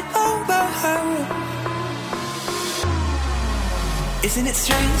 coming over. Isn't it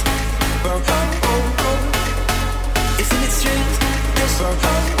strange? Isn't it strange? This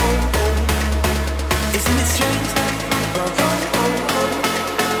Isn't it strange?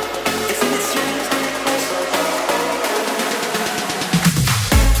 Isn't it strange?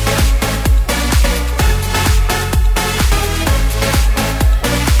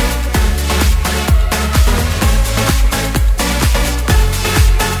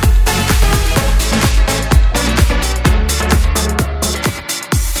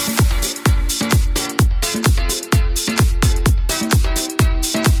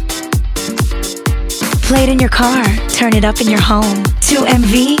 Play it in your car, turn it up in your home.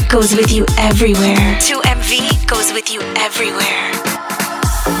 2MV goes with you everywhere. 2MV goes with you everywhere.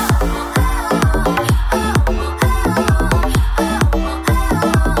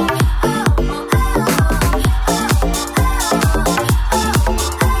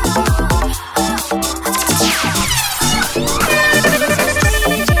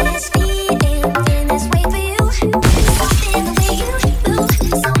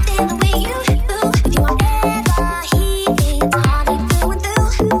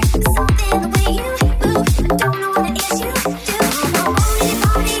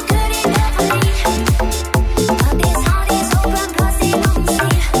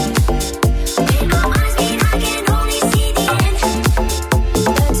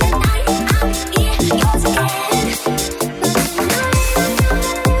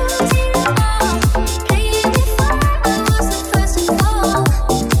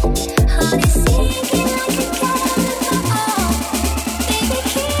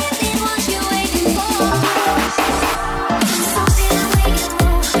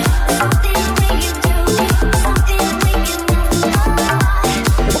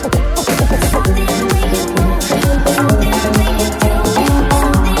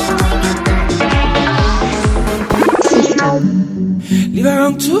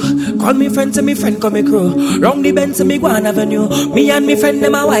 Call me friend to me friend come me crew. Round the bend to me Guan Avenue. Me and me friend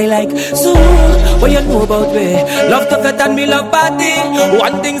them a why like so. What you know about me? Love to vet and me love party.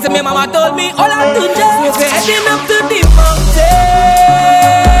 One thing that me mama told me, all I do just we're heading up to the mountains.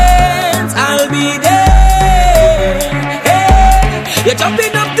 I'll be there. Hey, you're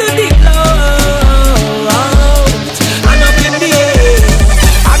jumping up to the clouds. And up in the air.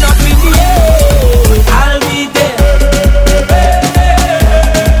 And up in the air. I'll be there.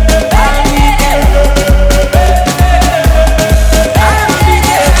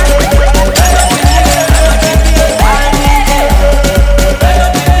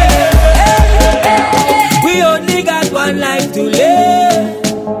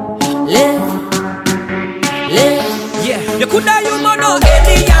 You coulda you know no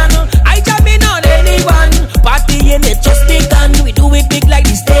alien. I jam in on anyone. Party in it just begun. We do it big like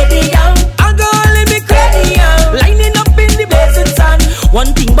the stadium. I go only me cranium. Lining up in the blazing sun.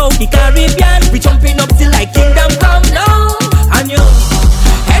 One thing about the Caribbean, we jumping up till like kingdom come now. And you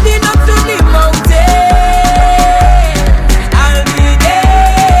heading up to the mountain. I'll be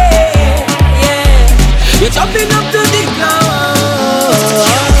there. Yeah, you're jumping up to the clouds.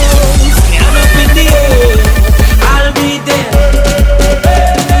 And up in the air. I'll be there.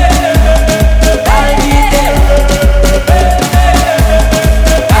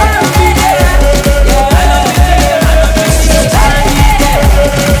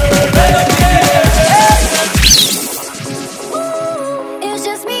 It's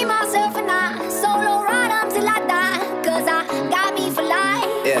just me, myself, and I. Solo ride until I die. 'Cause I got me for life.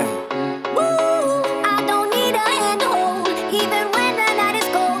 Yeah. I don't need a hand to hold. Even when the night is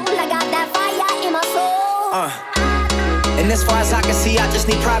cold, I got that fire in my soul. And as far as I can see, I just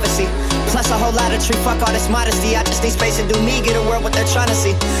need privacy. Plus a whole lot of tree, fuck all this modesty. I just need space to do me, get a world what they're trying to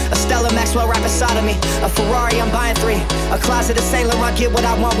see. A Stella Maxwell right beside of me. A Ferrari, I'm buying 3. A closet of Saint Laurent, get what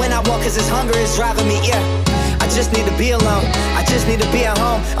I want when I want. 'Cause this hunger is driving me, yeah. I just need to be alone. I just need to be at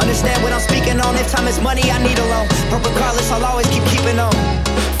home. Understand what I'm speaking on. If time is money, I need a loan. But regardless, I'll always keep keeping on.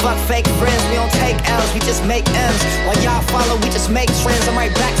 Fuck fake friends, we don't take L's, we just make M's. While y'all follow, we just make trends. I'm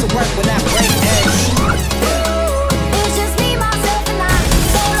right back to work when that break ends. It's just me, myself, and I.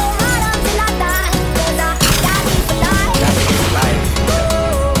 Solo ride until I die. 'Cause I got me for life.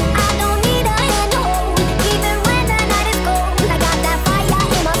 I don't need a hand to hold. Even when the night is cold, I got that fire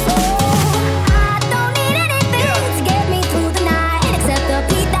in my soul. I don't need anything to get me through the night, except the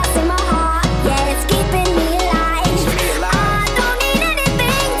beat that's in my heart. Yeah, it's keeping me alive. I don't need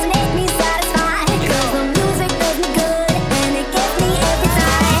anything to make me satisfied. 'Cause the music does me good and it gets me every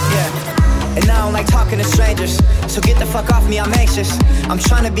time. And I don't like like talking to strangers. So get the fuck off me, I'm anxious. I'm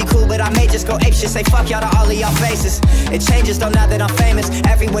trying to be cool, but I may just go apeshit. Say fuck y'all to all of y'all faces. It changes though now that I'm famous.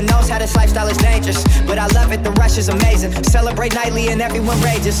 Everyone knows how this lifestyle is dangerous, but I love it, the rush is amazing. Celebrate nightly and everyone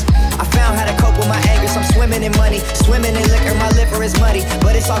rages. I found how to cope with my angers. I'm swimming in money, swimming in liquor. My liver is muddy,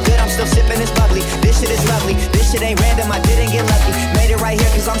 but it's all good, I'm still sipping this bubbly. This shit is lovely, this shit ain't random, I didn't get lucky. Made it right here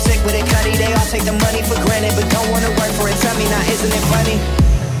cause I'm sick with it, cutty. They all take the money for granted, but don't wanna work for it. Tell me now, isn't it funny?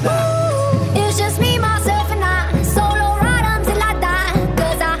 It's just me, myself, and I. Solo ride until I die.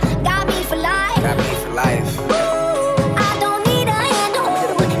 Cause I got me for life. Got me for life. I don't need a hand to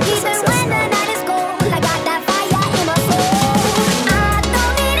hold. Even when the night is cold, I got that fire in my soul. I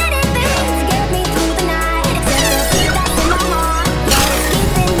don't need anything to get me through the night. Except the beat that's in my heart. Yeah, it's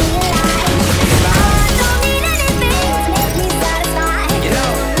keeping me alive. I don't need anything to make me satisfied.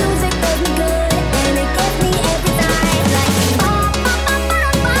 Music does me good and it gets me every time. Like,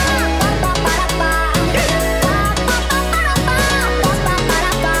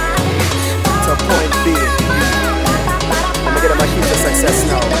 to point B. Let me get my key to success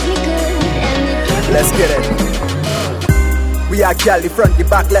now. Let's get it. We are gal, the front, the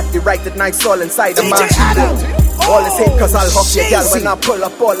back, left, the right, the nice all inside the man. All is hate cause I'll huff your gal when I pull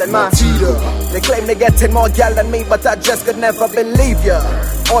up all in my They claim they getting more gal than me, but I just could never believe ya.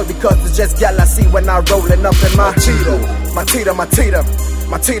 All because it's just gal I see when I'm rolling up in my cheetah. My teeter, my teeter.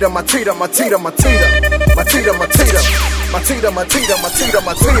 My teeter, my teeter, my teeter, my teeter. My teeter, my teeter. My teeter, my teeter, my teeter,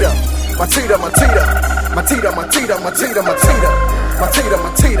 my teeter. My teeter, my teeter. My teeter, my teeter, my teeter, my teeter. My teeter,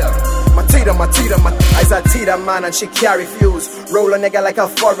 my teeter. My teeter, my teeter, my eyes a teeter man and she carry fuse. Roll a nigga like a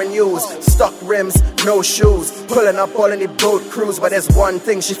foreign use. Stock rims, no shoes. Pulling up all in the boat cruise. But there's one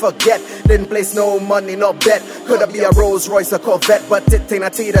thing she forget. Didn't place no money, no bet. Coulda be a Rolls Royce or Corvette, but it ain't a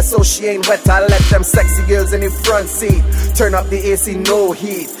teeter so she ain't wet. I let them sexy girls in the front seat. Turn up the AC, no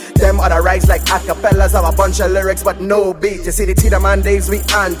heat. Them other rides like acapellas have a bunch of lyrics but no beat. You see the teeter man days we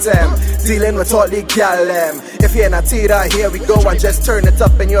anthem. Dealing with all the gal them. If you ain't a teeter, here we go and just turn it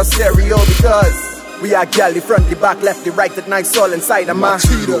up in your stereo because we are gal, the front, the back, left, the right, the nice all inside of my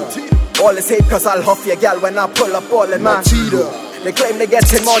cheetah. All is hate cause I'll huff your gal when I pull up all in my cheetah. They claim they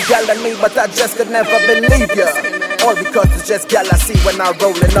getting more gal than me, but I just could never believe ya. All because it's just gal I see when I'm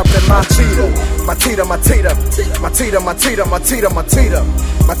rolling up in my cheetah. My teeter, my teeter. My teeter, my teeter, my teeter, my teeter.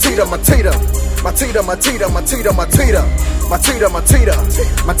 My teeter, my teeter. My teeter, my teeter, my teeter, my teeter. My teeter, my teeter.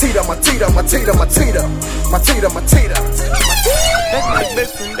 My teeter, my teeter, my teeter, my teeter. My teeter, my teeter. That's my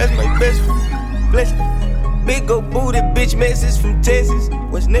best friend, that's my best friend. Bless me. Big old booty bitch message from Texas.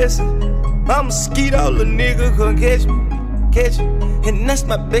 What's Nessa? I'm a skeet, all the nigga come catch me. Catch me. And that's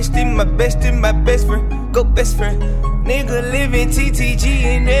my bestie, my bestie, my best friend. Go best friend. Nigga living TTG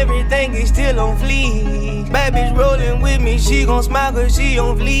and everything is still on fleek. Bad bitch rolling with me, she gon' smile cause she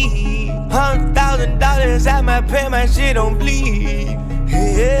on fleek. $100,000 out my pay, my shit on bleed.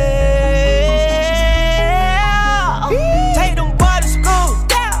 Yeah. Take them boys to school,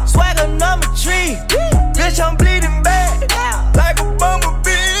 swagger number 3. Bitch, I'm bleeding bad, like a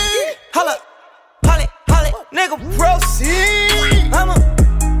bumblebee. Holla, holla, holla, nigga proceed. I'ma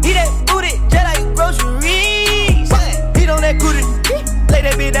eat that booty just like groceries. Eat on that booty, lay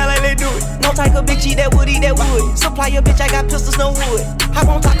that bitch down like they do it. No type of bitch eat that wood, eat that wood. Supply your bitch, I got pistols, no wood. Hop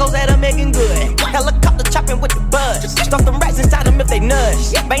on tacos that are making good. Helicopter chopping with the buzz. Stuff them rats inside them if they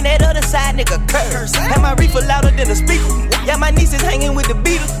nudge. Bang that other side, nigga, curse. Have my reefer louder than a speaker. Yeah, my niece is hanging with the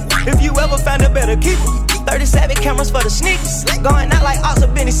Beatles. If you ever find a better keeper. 37 cameras for the sneakers. Going out like Oscar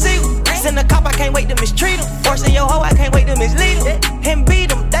Benny Siegel. Send a cop, I can't wait to mistreat him. Forcing your hoe, I can't wait to mislead him. And beat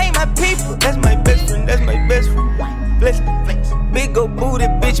them, they my people. That's my best friend, that's my best friend. Bless me. Big old booty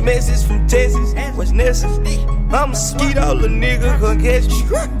bitch message from Texas. What's Nessa? I'm a skeet, all the nigga come catch me.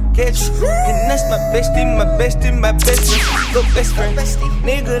 Catch me. And that's my bestie, my bestie, my best friend. Go best friend.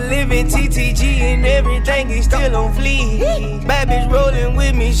 Nigga living TTG and everything is still on fleek. Bad bitch rolling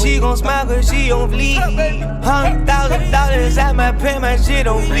with me, she gon' smile cause she on fleek. $100,000 out my pay, my shit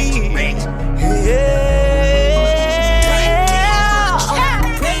on fleek. Yeah.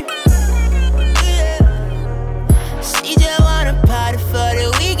 She just wanna party for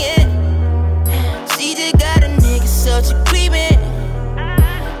the weekend. She just got a nigga so she creepin'.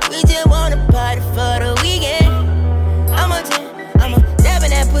 We just wanna party for the weekend. I'm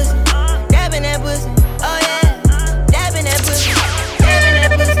dabbing that pussy, dabbing that pussy. Oh yeah, dabbing that pussy, dabbing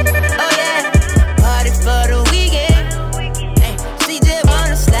that pussy. Oh yeah, party for the weekend. Hey, she just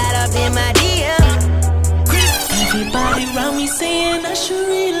wanna slide up in my DM. Everybody around me saying I should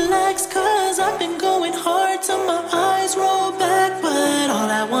relax, cause I've been going hard till my eyes roll back. But all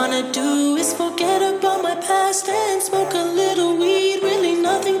I wanna do is forget about my past and smoke a little weed, really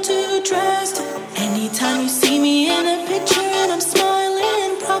nothing too drastic.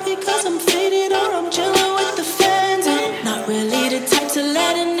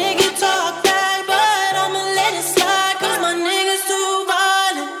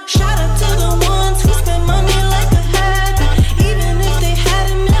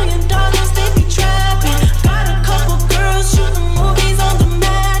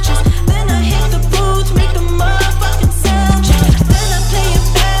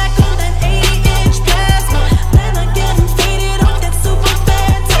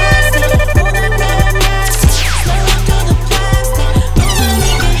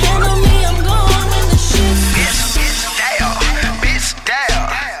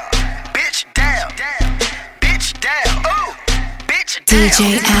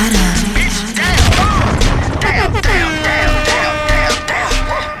 DJ Adam.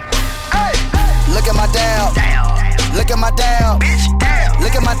 Look at my down. Look at my down.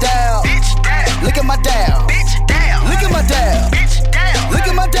 Look at my down. Look at my down. Look at my down. Look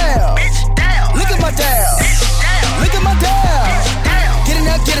at my down. Look at my down. Look at my down. Get it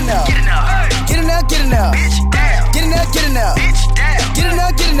now, get it now. Get it now, get it now. Get it now, get it now. Get it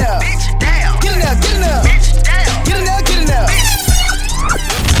now, get it now. Get it now, get it now. Get it now, get it now.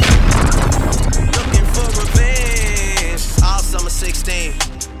 Looking for revenge. All summer 16.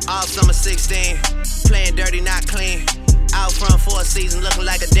 All summer 16. Playing dirty, not clean. Out front for a season, looking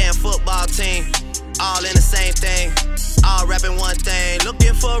like a damn football team. All in the same thing. All rapping one thing.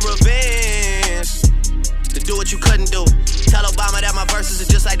 Looking for revenge. To do what you couldn't do. Tell Obama that my verses are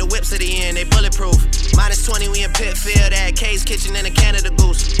just like the whips at the end. They bulletproof. -20, we in Pitfield at Kay's Kitchen in a Canada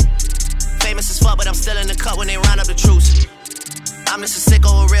Goose. Famous as fuck, but I'm still in the cut when they round up the troops. I'm just a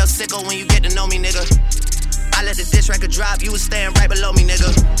sicko, a real sicko when you get to know me, nigga. I let the diss record drop, you was staying right below me,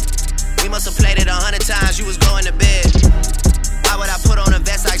 nigga. We must have played it 100 times, you was going to bed. Why would I put on a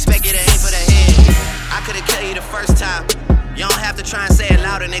vest? I expect you to aim for the head. I could've killed you the first time. You don't have to try and say it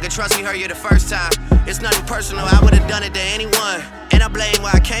louder, nigga. Trust me, heard you the first time. It's nothing personal, I would've done it to anyone. And I blame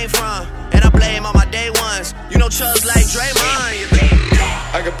where I came from. And I blame all my day ones. You know Chubbs like Draymond.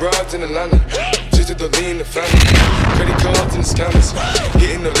 I got broads in Atlanta, just to lean the family. Credit cards in the scammers,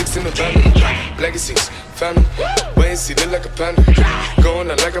 hitting the licks in the van. Legacies, family, wait and see, look like a panda.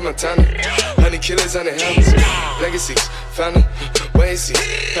 Going out like a Montana, honey killers on the helmets. Legacies, family, wait and see,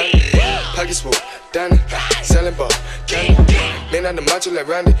 family. Pockets full, Danny, selling ball, candy. Man on the macho like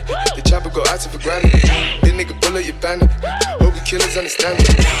Randy, the chopper go out for granted. This nigga bullet, you bandit. Hope you killers understand it.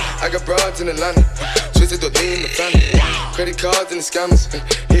 I got broads in Atlanta, twisted to lean the family. Credit cards and the scammers,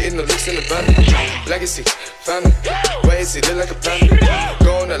 hitting the licks in the van. Legacy, family, wait and see, look like a panda.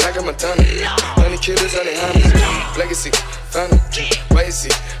 Going out like a Montana, honey killers on the hammers. Legacy, family, wait and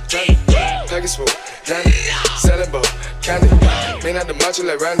see, family. Package full, Danny, selling ball, candy. Man out the macho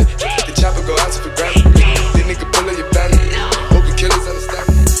like Randy, the chopper go out for granted. This nigga bullet, you bandit. Hope you killers understand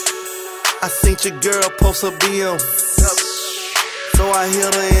me. I seen your girl post her BM, so I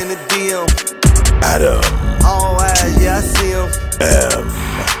hit her in the DM. Adam. All eyes, yeah, I see him.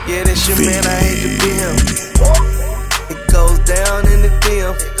 Yeah, that's your man, I hate to be him. It goes down in the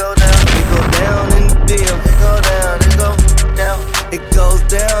DM. It go down. It go down in the DM. It go down. It go down. It goes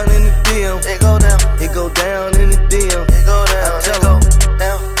down in the DM. It go down. It go down in the DM. It go down. I tell him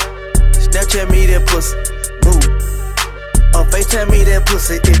down. Snapchat me that pussy. Move. Or FaceTime me that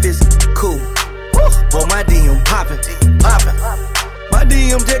pussy if it's cool. Boy, my DM poppin'. My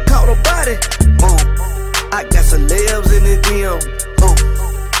DM just caught a body. Move. I got celebs in the DM.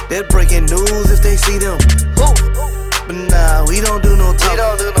 They're breaking news if they see them. But nah, we don't do no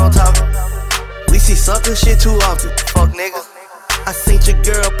talking. We see sucker shit too often. Fuck niggas. I seen your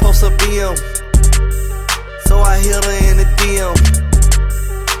girl post her BM, so I hit her in the DM.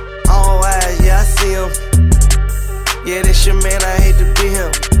 All eyes, yeah, I see him. Yeah, that's your man, I hate to be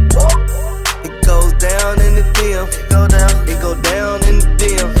him. It goes down in the DM. It go down. It go down in the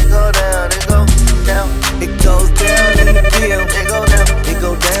DM. It go down. It go down. It goes down in the DM. It go down. It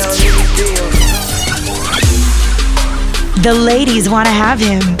go down in the DM. The ladies want to have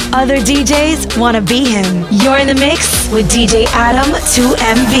him. Other DJs want to be him. You're in the mix with DJ Adam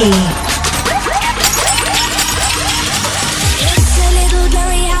 2MV. It's a little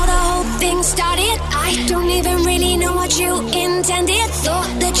blurry how the whole thing started. I don't even really know what you intended.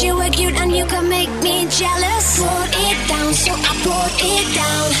 Thought that you were cute and you could make me jealous. Put it down, so I put it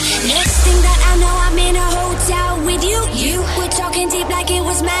down. Next thing that I know, I'm in a hotel with you. You were talking deep like it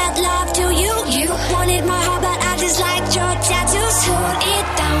was mad love to you. You wanted my heart, but I just liked your tattoos. Put it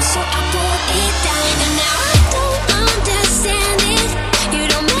down, so I put it down. And now I don't understand it. You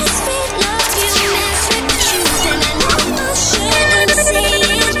don't mess with love, you mess with truth. And I know I shouldn't say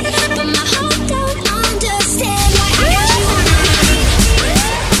it, but my heart don't understand why I got you on my mind.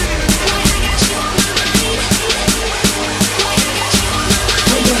 Why I got you on my mind. Why I got you on my mind.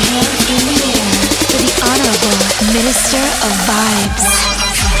 Put your hands in the air for the Honorable Minister of Vibes.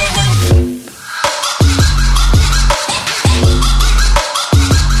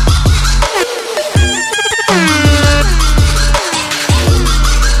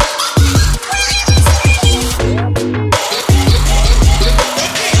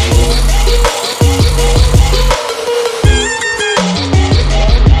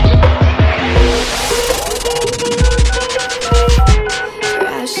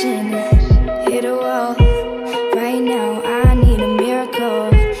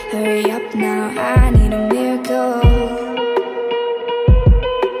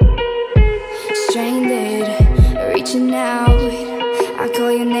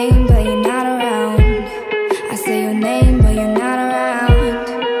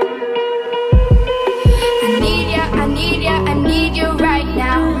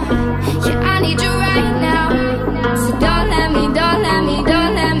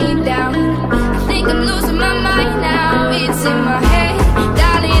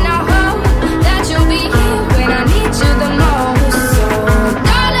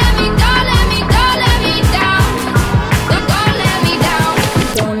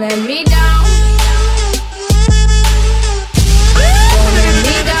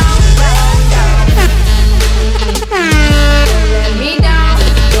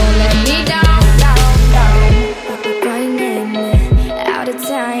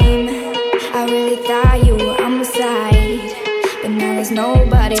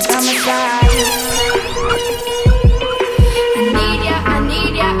 always by my side.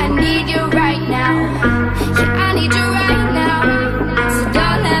 I need you right now. Yeah, I need you right now. So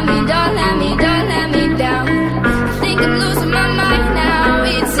don't let me down. I think I'm losing my mind now.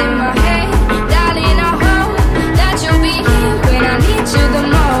 It's in my head, darling. I hope that you'll be here when I need you the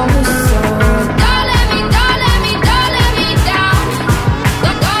most. So don't let me down.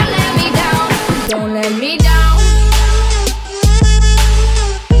 Don't let me down.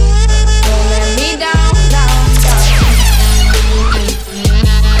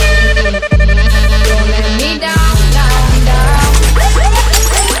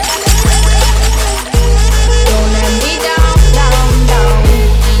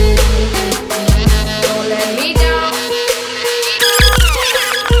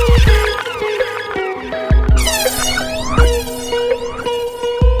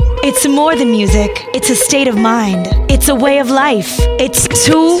 It's more than music. It's a state of mind. It's a way of life. It's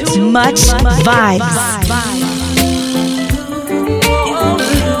too much vibes.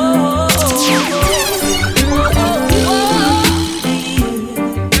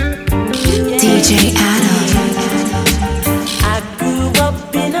 DJ Adam. I grew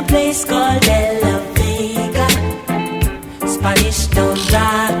up in a place called De La Vega, Spanish Town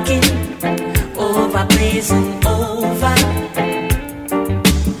rocking, over blazing over.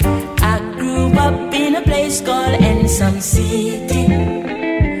 Up in a place called Ensom City,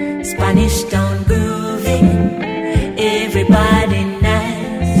 Spanish Town grooving, everybody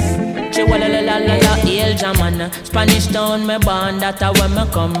nice. Chihuahua la la la la, El Jamana, Spanish Town me born, that's where me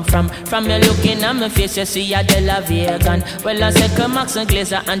come from. From me looking at my face, you see a De La Vegan. Well, I say Max and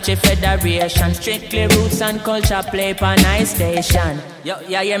Glazer and Chief Federation. Strictly roots and culture play for nice station. Yo,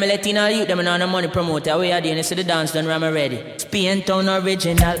 yeah, me Latino youth, them on the money promoter. We are doing this to the dance, done ram ready. Spain Town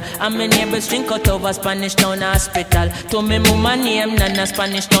original. And my neighbors drink out over Spanish Town hospital. To me mama name Nana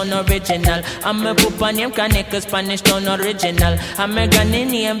Spanish Town original. And my papa name Kaneka Spanish Town original. And my granny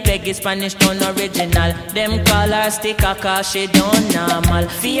name Peggy Spanish Town original. Them call her sticker cause she don't normal.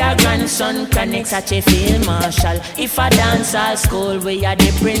 For your grandson Kaneka such a field marshal. If I dance all school we are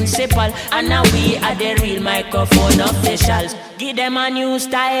the principal. And now we are the real microphone officials. Give them a new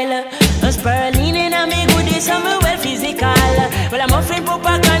style. Sperling in a me goodies and me well physical. Well, I'm offering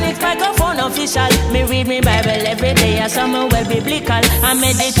Papa Chronics microphone official. Me read me Bible every day and some well biblical. I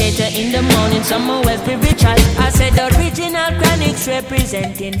meditate in the morning, some well spiritual. I said original Chronics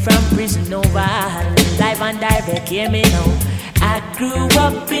representing from prison over. Live and direct, hear me now. I grew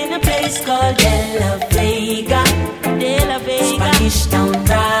up in a place called De La Vega. De La Vega. Spanish Town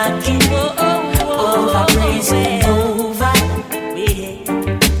rocking. Over blazing over.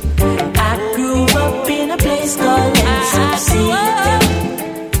 I grew up in a place called Ensom City,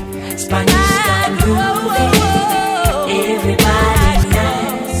 Spanish Town grooving, everybody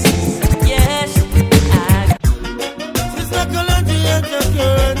nice. Yes, Mr. Kalonji and your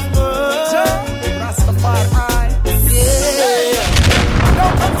current boy Rastafari. Yeah,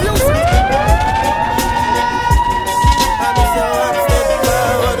 don't confuse me. I'm so upset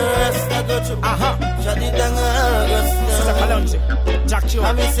about the rest I go through. Shut it down, Mr. Kalonji.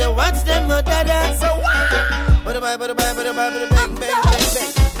 I mean, say, watch them, no dada. So what? But the bang, bang,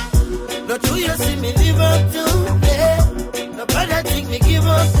 bang. No true, you see me live up to, yeah. No bad think me give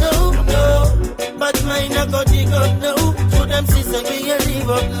up, no. But mine, I go dig up, no. So them sister, me, you live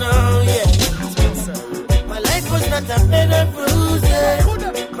up now, yeah. My life was not a bed of roses.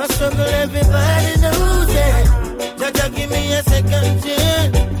 My struggle, everybody knows it. Jaja, give me a second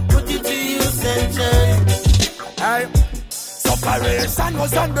chance. Put it to use and chance. Operation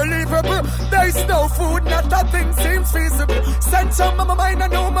was unbelievable. There's no food, not a thing seems feasible. Sent some of my mind, I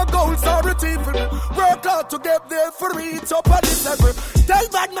know my goals are achievable. Work hard to get there for reach up at this level. Tell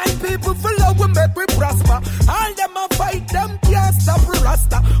bad mind people follow we make we prosper. All them a fight, them can't stop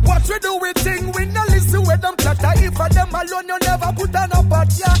Rasta. What we do we think, we no listen with them chatter. If for them alone you never put on a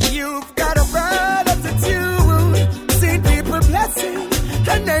pot, yeah. You've got a bad attitude. See people blessing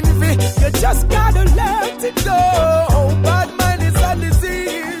and envy. You just gotta let it go. Bad mind is a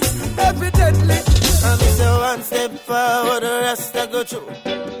disease, evidently. I'm so one step forward, the rest I go through.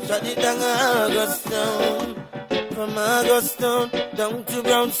 Shut it down, Augustown. From Augustown down to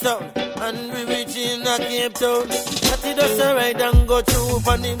Brownstown, and we reaching a Cape Town. Shut it us right and go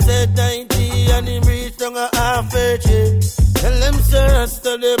through. And him said 90 and him reach down a half a. Tell them sir, I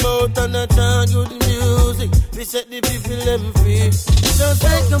study about and I chant good music. We set the people them free. Just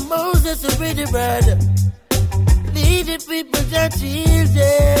like a Moses, a pretty brother. Lead the people that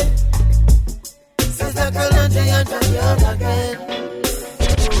children. Since I can't and young again.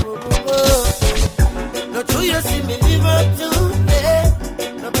 No true, you see me live up to, yeah.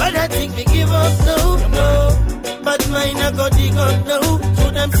 No go dig up now.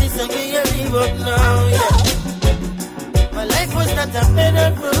 To them sister, me a leave up now, yeah. My life was not a bed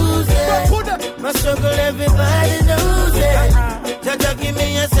of roses. My struggle, everybody knows it. Jaja, give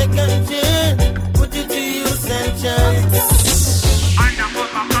me a second chance. Put it to use and chance.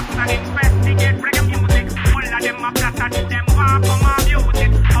 Undercover cops and investigate reggae music. All of them a plot and them want come abuse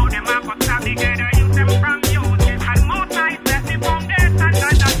it. How them a cut together, use them from music. And most I set the foundation and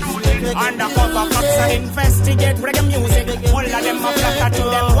the truth. Undercover cops and investigate reggae music. All of them a plot and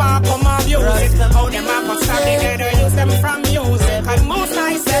them want come abuse it. How them a cut together, use them from music. And most I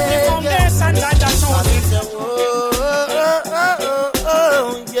set the foundation and the truth.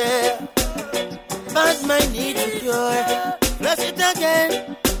 Oh, yeah. Bad mind needs a cure. Flush it again,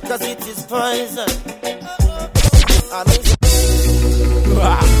 cause it is poison. Top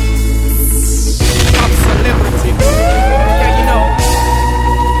celebrity. Yeah, you know.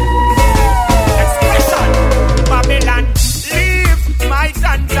 Expression. Babylon. Leave my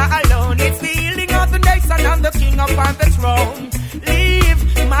ganja alone. It's the healing of the nation and the king upon the throne. Leave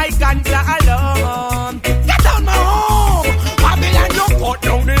my ganja alone. Get down my home. Babylon, you put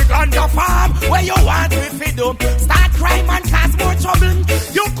down the ganja farm. Where you want with it do. Start crime and cause more trouble.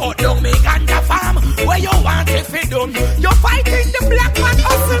 You cut down me ganja farm. Where you want if it do. You fighting the black man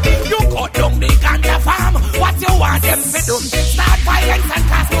hustle. You cut down the ganja farm. What you want them to do. Start violence and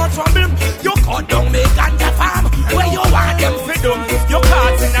cause more trouble. You cut down me ganja farm. Where you want them to do. You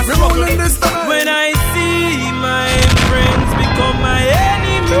caught in a struggle. When I see my friends become my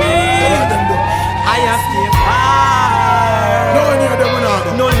enemy, I have to far.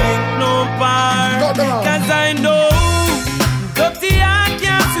 No link, no bar. Cause I know dirty heart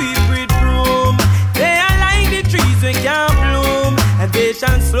can't sweep with broom. They are like the trees we can't bloom, and they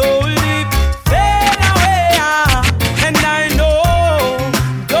shall slowly fade away. And I know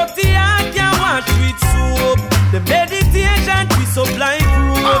dirty heart can't wash with soap. The meditation we sublime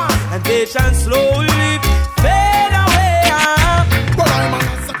proof, and they shall slowly fade away.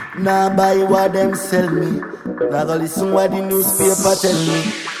 Nah buy what them sell me. Nah go listen what the newspaper tell me.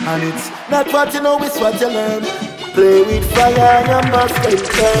 And it's not what you know, it's what you learn. Play with fire and you must get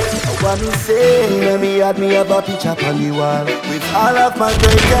burned. What me say, let me add me up a picture on the wall with all of my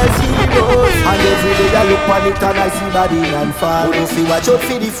greatest heroes. And every day I look on it and I see body and fall. You see watch out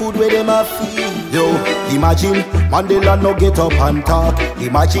for the food where them a feed. Yo, imagine Mandela no get up and talk.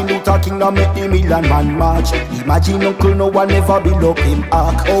 Imagine Luther King no make the million man march. Imagine Uncle no one ever build up him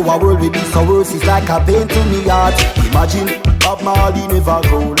ark. Oh, our world will be so worse, it's like a pain to me heart. Imagine Bob Marley never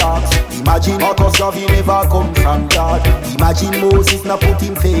grow locks. Imagine Marcus Garvey never come from God. Imagine Moses not put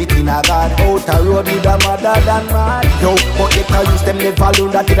him faith in a God. Out a road with a mother than man. Yo, but they can use them never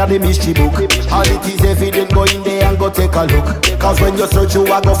learn that in the mystery book. And it is evident, go in there and go take a look. Cause when you search you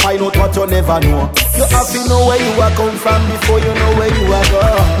are go find out what you never know. You have to know where you are come from before you know where you are go.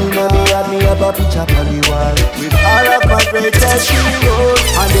 You know me had me up a picture on the wall with all of my greatest heroes.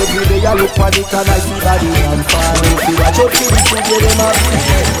 And every day I look at it and I see body and fall. If you watch out for the food where them are.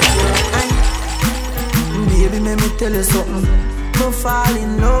 Baby, let me tell you something. Don't fall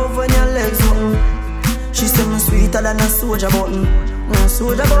in love when your legs open. She said me sweeter than a soldier button. No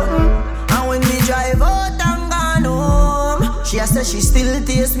soldier button. And when we drive out and gone home, she a say she still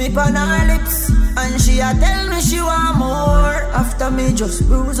taste me on her lips. And she a tell me she want more. After me just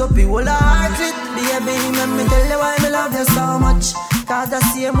bruise up the whole heart it. Baby, let me tell you why me love you so much. Cause the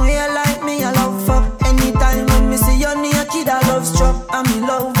same way you like me, I love fuck. Anytime when me see you naked, I love struck. And me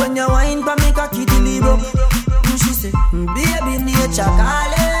love when you whine pa me cocky till he broke. And she say, baby, nature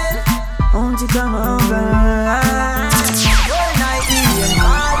calling. Won't you come over? All night in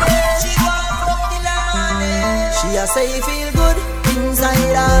morning. She want fuck till the morning. She a say feel good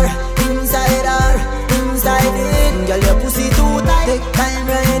inside her, inside her, inside it. Girl, your pussy too tight. Take time,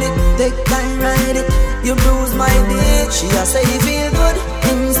 ride it, take time, ride it. You bruise my dick. She a say feel good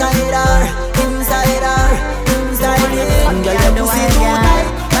inside her, inside her, inside it. And girl, your pussy too tight.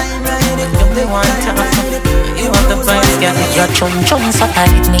 Time, ride it, take time, ride it. You want the first girl. Your chum chum so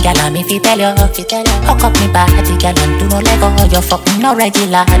tight, me gyal, me fi tell you. Hook up me body, gyal, and do no lego. You fucking no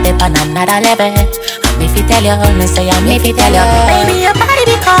regular, dep on another level. And me fi tell you, me say I me fi tell you. Baby, your body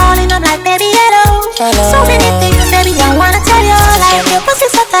be calling, I'm like baby hello. So many things, baby, I wanna tell you. Like your pussy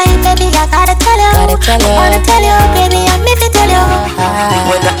so tight, baby, I gotta tell you. I wanna tell you, baby, I me fi tell you.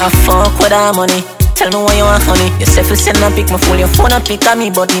 When I fuck with our money. Tell me what you want, honey. You say fi send a pic, me fool your phone a pic of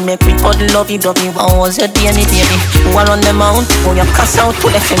me body. Make me cuddle lovey-dovey. What was your day, me baby? Who a run them out? Who you cuss out to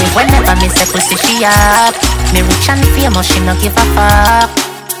left me? Whenever me say pussy she up, me rich and famous, she no give a fuck.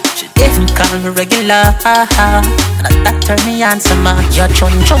 She If you call me regular, that turn me on some more. Your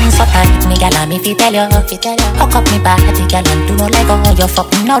chun so tight, me gal, me fi tell you. Hook up me body, gal, and do no lego. You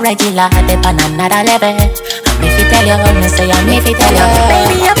fucking no regular, dep on another level. And me fi tell you, me say me fi tell you.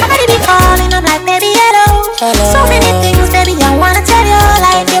 Baby, your body be calling, I'm like, baby, hello. So many things, baby, I wanna tell you.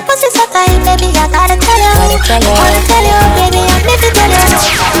 Like your pussy so tight, baby, I gotta tell you. Wanna tell you, baby, and me fi tell you.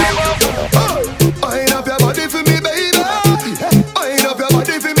 Wind up your body for me, baby. Wind up your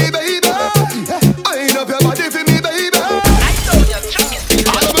body for me, baby. Wind up your body for me, baby.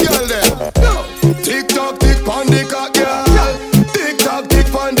 All of the girl there. Tick tock, tick pon the cock, girl. Tick tock, tick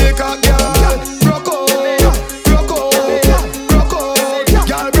pon the cock, girl. Rock out, rock out, rock out,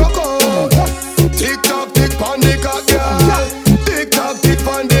 girl, rock out. Tick tock, tick pon the cock, girl. Tick tock, tick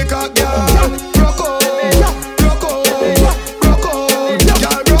pon the cock, girl. Rock out, rock out, rock out,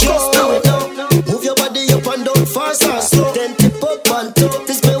 girl, rock out. Move your body up and down fast and slow. Then tip up and top.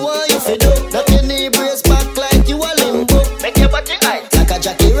 This me what you fi do. Knock your knee brace back like you a limbo. Make your body high like a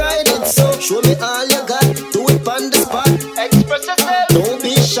jockey riding so. Show me all you got. Do it on the spot. Express yourself. Don't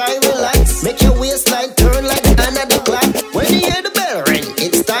be shy, relax. Make your waistline turn like the hand of the clock. When you hear the bell ring,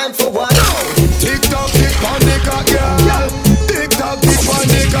 it's time for what? Tick tock, tick pon the cock, girl. Tick tock, tick pon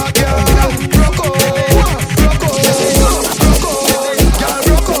the cock, girl. Rock out, rock out, rock out, girl,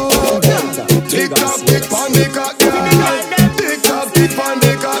 rock out. Tick tock, tick pon the cock, girl. Tick tock, tick pon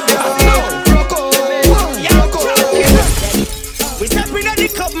the cock, girl. Rock out, rock out. We step in the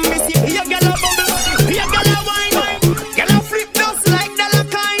cup, me see here gyal a bubble, here gyal a wine, gyal a flip dust like dollar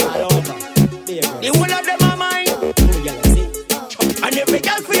kind. The whole of them a mine, and every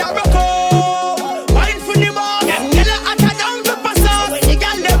gyal fi a rock out, wine for the bar. Them gyal a hotter down to pass out. When the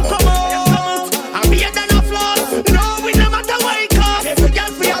gyal them come out, and be a than a floss. No, we no matter what it cost. Every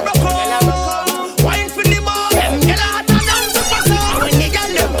gyal fi a rock out, wine for the bar. Them gyal a hotter down to pass out. When the gyal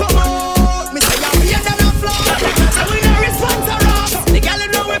them come out, me say a be a than a floss. So we no respond to us. The gyal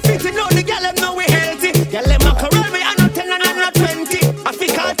know we fit, know the gyal know we healthy. Gyal them a corral me and a 10 and a 20. I fi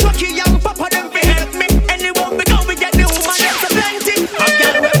call Chucky and Papa them fi help me. Anywhere we go we get the woman that's a plenty. A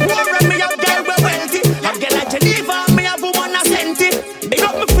gyal we poor and me a gyal we wealthy. A gyal a Geneva and me a woman a senti. Big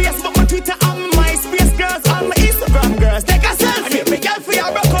up my Facebook, my Twitter and my MySpace girls and my Instagram girls. Take a selfie. And every gyal fi a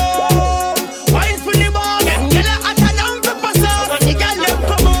rock out, wine for the bar. Them gyal a hotter down to pass out. When the gyal them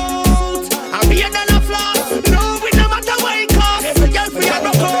come out, and be a than a floss. No, we no matter what it cost. Every gyal fi a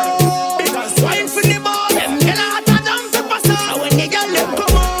rock out, because wine for the bar. Them gyal a hotter down to pass out. And when the gyal them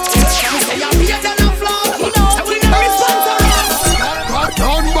come out, we say a be a than a floss. So we no respond to us.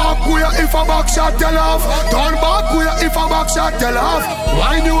 Turn back where if a back shot tell off. Turn back where if a back shot tell off.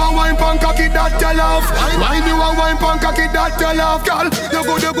 Wine you a wine pan cocky that tell off. Wine you a wine pan cocky that tell off. Girl, you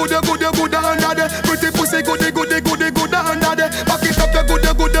good under there. Pretty pussy good under there. Back it up,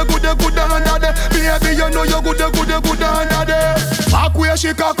 you good under there. Baby, you know you good under there. Back where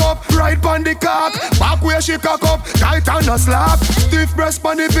she cock up, right pan the cock. Back where she cock up, tight and a slap. Stiff breast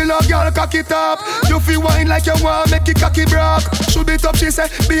pan the pillow, girl cock it up. You feel wine like you want make it cocky broke. Should it up, she say,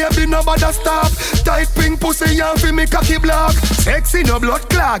 baby nobody stop. Tight pink pussy and feel me cocky block. Sexy no blood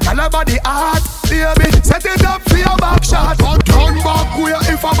clot, girl body hot. Baby, set it up for your back shot. Turn back where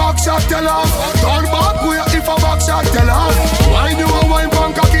if a back shot tell off. Turn back where if a back shot tell off. Wine you a wine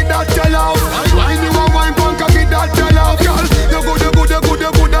pan cocky that tell off. Wine you a wine pan cocky that tell off. Girl, you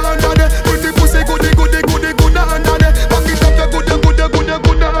good under there. Pretty pussy good under there. Back it up, you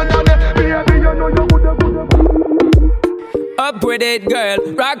good under there. Baby, you know you good. Up with it, girl.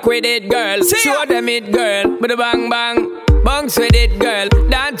 Rock with it, girl. Show them it, girl. With a bang bang. Bounce with it, girl.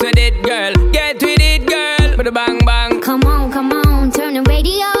 Dance with it, girl. Get with it, girl. With a bang bang. Come on, turn the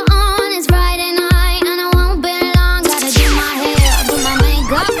radio on. It's Friday night and I won't be long. Gotta do my hair, do my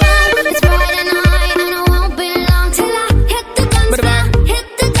makeup on. It's Friday night and I won't be long till I hit the dance floor, hit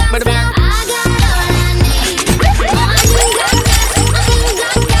the dance floor. I got all I need. I ain't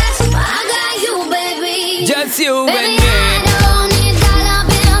got cash, but I got you, baby. Just you Baby, and me. I don't need dollar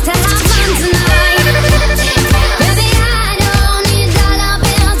bills to have fun tonight. Baby, I don't need dollar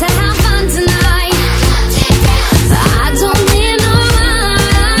bills.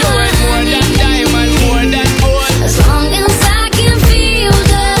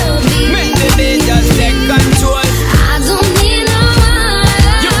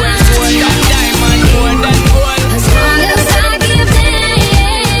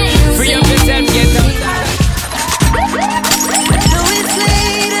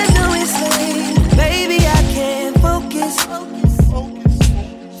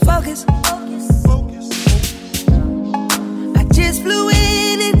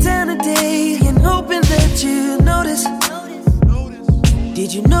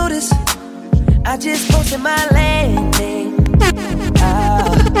 I just posted my landing. Running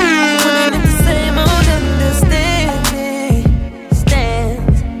at the same old understanding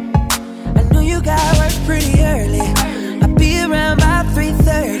stands. I know you got work pretty early. I'll be around by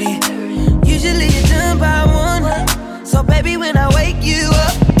 3:30. Usually you're done by 1. So baby, when I wake you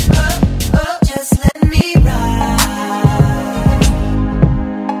up, just let me ride.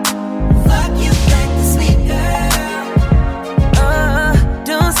 Fuck you back to sleep, girl.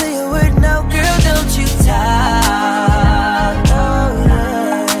 Don't say a word, no, girl, don't you talk. Oh,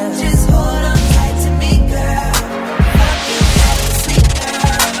 yeah. Just hold on tight to me, girl. Fuck you back to sleep,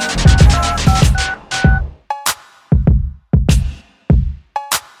 girl.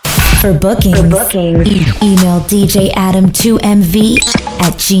 For bookings, email DJ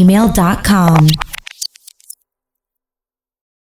Adam2MV@gmail.com.